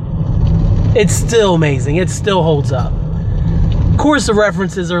 it's still amazing. It still holds up. Of course, the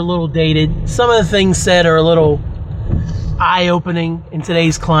references are a little dated. Some of the things said are a little eye-opening in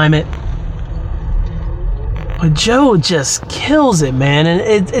today's climate. But Joe just kills it, man. And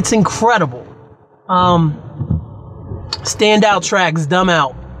it's incredible. Standout tracks, Dumb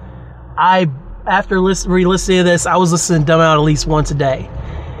Out. After re-listening to this, I was listening to Dumb Out at least once a day.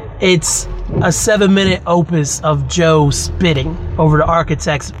 It's a 7-minute opus of Joe spitting over the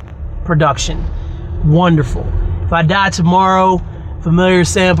Architects production. Wonderful. If I Die Tomorrow, familiar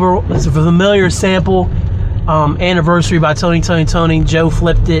sample, Anniversary by Tony. Joe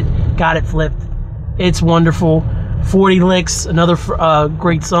flipped it, got it flipped. It's wonderful. 40 Licks, another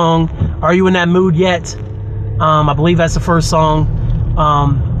great song. Are You in That Mood Yet? I believe that's the first song.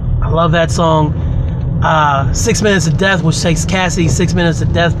 I love that song. 6 Minutes of Death, which takes Cassidy's 6 Minutes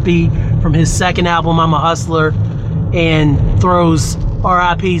of Death beat from his second album, I'm a Hustler, and throws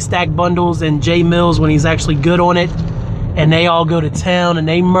R.I.P. Stack Bundles and Jay Mills when he's actually good on it. And they all go to town and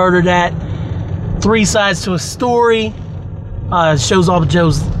they murder that. 3 Sides to a Story. Shows off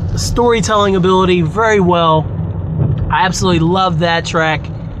Joe's storytelling ability very well. I absolutely love that track.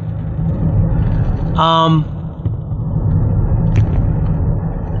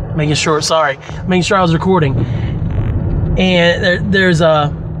 Making sure I was recording. And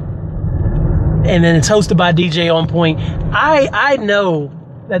and then it's hosted by DJ On Point. I know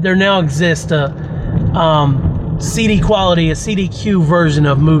that there now exists a CD quality, a CDQ version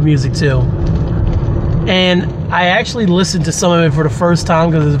of Mood Music 2. And I actually listened to some of it for the first time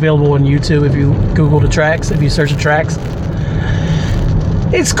because it's available on YouTube if you Google the tracks, if you search the tracks.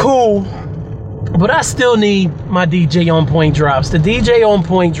 It's cool, but I still need my DJ On Point drops. The DJ On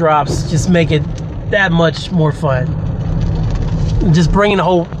Point drops just make it that much more fun. Just bringing the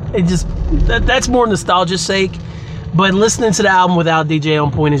whole, that's more nostalgia's sake, but listening to the album without DJ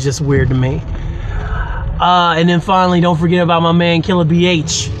On Point is just weird to me. And then finally, don't forget about my man Killer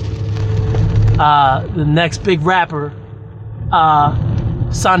BH. The next big rapper,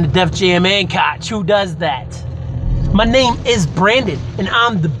 signed to Def Jam and Koch. Who does that? My name is Brandon, and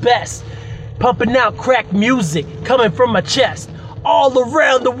I'm the best. Pumping out crack music coming from my chest. All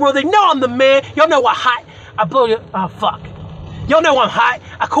around the world, they know I'm the man. Y'all know I'm hot. I blow your... Oh, fuck. Y'all know I'm hot.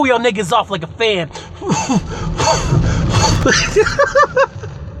 I cool y'all niggas off like a fan.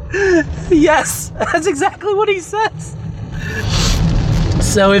 Yes, that's exactly what he says.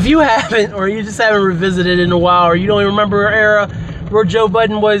 So if you haven't, or you just haven't revisited in a while, or you don't even remember an era where Joe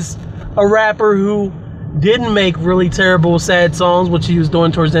Budden was a rapper who didn't make really terrible, sad songs, which he was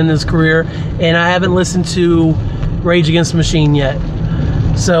doing towards the end of his career, and I haven't listened to Rage Against the Machine yet.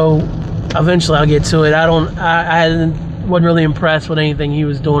 So eventually I'll get to it. I wasn't really impressed with anything he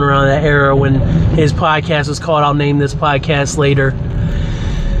was doing around that era when his podcast was called I'll Name This Podcast Later.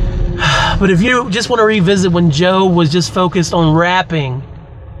 But if you just want to revisit when Joe was just focused on rapping,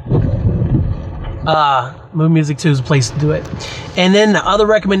 Mood Music 2 is a place to do it. And then the other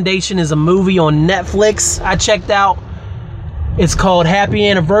recommendation is a movie on Netflix I checked out. It's called Happy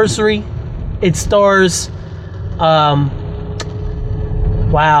Anniversary. It stars, wow,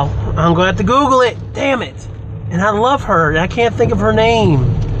 I'm going to have to Google it. Damn it. And I love her, and I can't think of her name.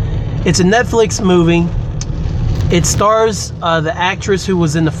 It's a Netflix movie. It stars the actress who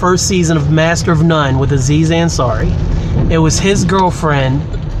was in the first season of Master of None with Aziz Ansari. It was his girlfriend,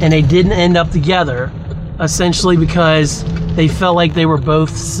 and they didn't end up together, essentially because they felt like they were both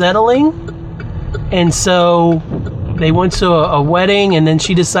settling. And so they went to a wedding, and then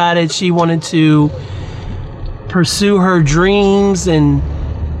she decided she wanted to pursue her dreams and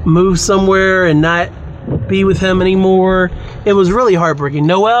move somewhere and not be with him anymore. It was really heartbreaking.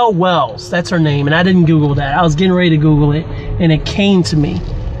 Noelle Wells, that's her name, and I didn't Google that. I was getting ready to Google it, and it came to me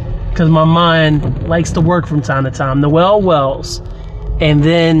because my mind likes to work from time to time. Noelle Wells, and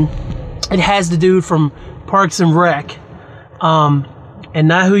then it has the dude from Parks and Rec, and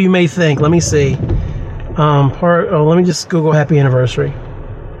not who you may think. Let me see. Let me just Google Happy Anniversary.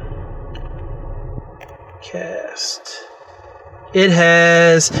 Cast. It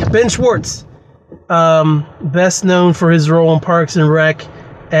has Ben Schwartz. Best known for his role in Parks and Rec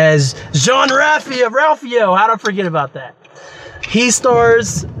as Ralphio. How did I forget about that? He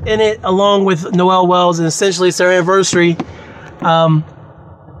stars in it along with Noelle Wells, and essentially it's their anniversary.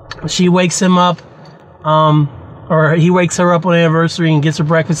 She wakes him up, or he wakes her up on anniversary and gets her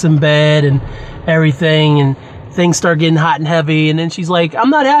breakfast in bed and everything, and things start getting hot and heavy, and then she's like, I'm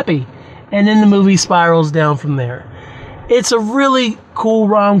not happy. and then the movie spirals down from there. It's a really cool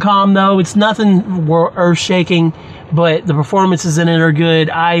rom-com, though. It's nothing earth-shaking, but the performances in it are good.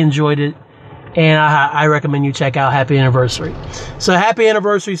 I enjoyed it, and I recommend you check out Happy Anniversary. So Happy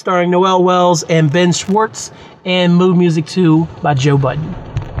Anniversary starring Noel Wells and Ben Schwartz, and Mood Music 2 by Joe Budden.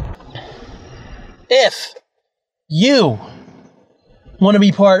 If you want to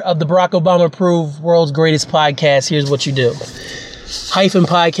be part of the Barack Obama approved World's Greatest Podcast, here's what you do.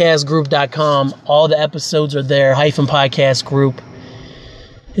 -podcastgroup.com. All the episodes are there. Podcast Group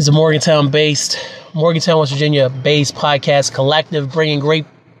is a Morgantown, West Virginia based podcast collective bringing great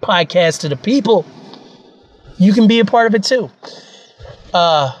podcasts to the people. You can be a part of it too.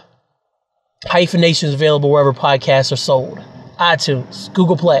 Hyphenation is available wherever podcasts are sold. iTunes,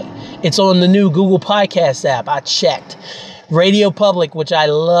 Google Play. It's on the new Google Podcast app. I checked. Radio Public, which I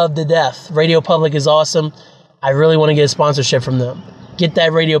love to death. Radio Public is awesome. I really want to get a sponsorship from them. Get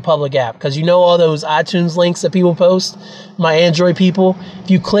that Radio Public app, because you know all those iTunes links that people post, my Android people,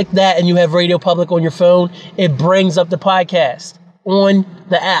 if you click that and you have Radio Public on your phone, it brings up the podcast on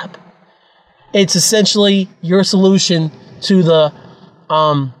the app. It's essentially your solution to the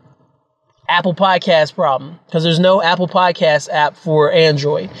Apple Podcast problem, because there's no Apple Podcast app for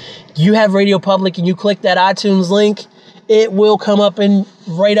Android. You have Radio Public and you click that iTunes link, it will come up and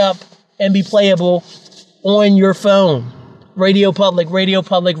right up and be playable on your phone. Radio Public, Radio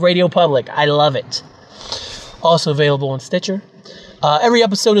Public, Radio Public. I love it. Also available on Stitcher. Every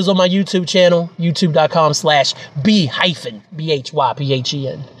episode is on my YouTube channel,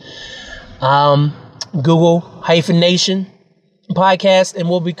 youtube.com/B-BHYPHEN. Google -Nation podcast, and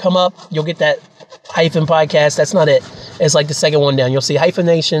we'll come up. You'll get that hyphen podcast. That's not it. It's like the second one down. You'll see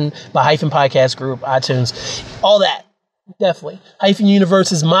 -Nation by Podcast Group, iTunes, all that. Definitely. Hyphen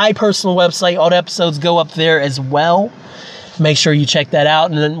Universe is my personal website. All the episodes go up there as well. Make sure you check that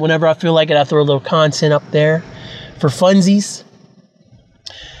out. And then whenever I feel like it, I throw a little content up there for funsies.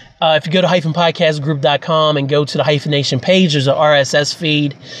 If you go to -podcastgroup.com and go to the Hyphenation page, there's an RSS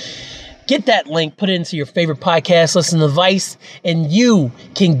feed. Get that link, put it into your favorite podcast, listen to Vice, and you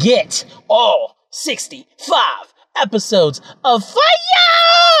can get all 65 episodes of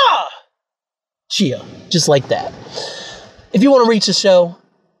Fire! Chia, just like that. If you want to reach the show,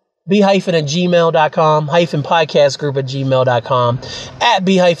 b-@gmail.com, -podcastgroup@gmail.com,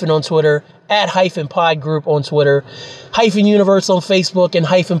 @b- on Twitter, @-pod-group on Twitter, -universe on Facebook, and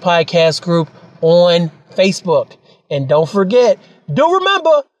 -podcast group on Facebook. And don't forget,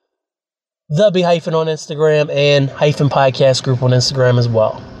 remember, the B- on Instagram and -podcast group on Instagram as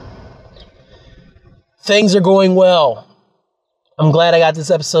well. Things are going well. I'm glad I got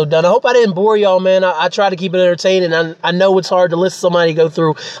this episode done. I hope I didn't bore y'all, man. I try to keep it entertaining. I know it's hard to listen to somebody go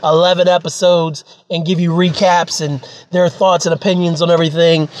through 11 episodes and give you recaps and their thoughts and opinions on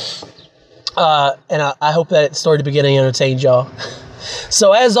everything. And I hope that story at the beginning entertained y'all.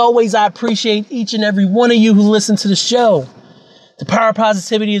 So as always, I appreciate each and every one of you who listen to the show. The power of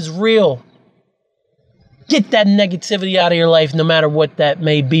positivity is real. Get that negativity out of your life, no matter what that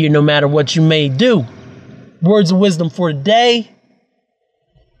may be, or no matter what you may do. Words of wisdom for today.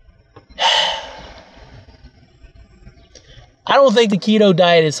 I don't think the keto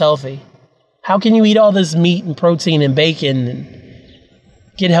diet is healthy. How can you eat all this meat and protein and bacon and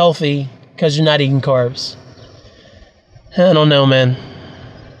get healthy because you're not eating carbs? I don't know, man.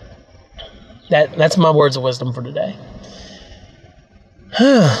 That's my words of wisdom for today.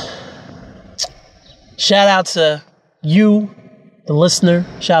 Shout out to you, the listener.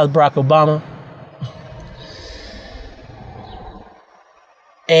 Shout out to Barack Obama.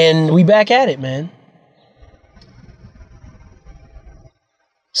 And we back at it, man.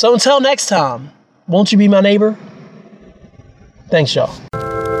 So until next time, won't you be my neighbor? Thanks, y'all.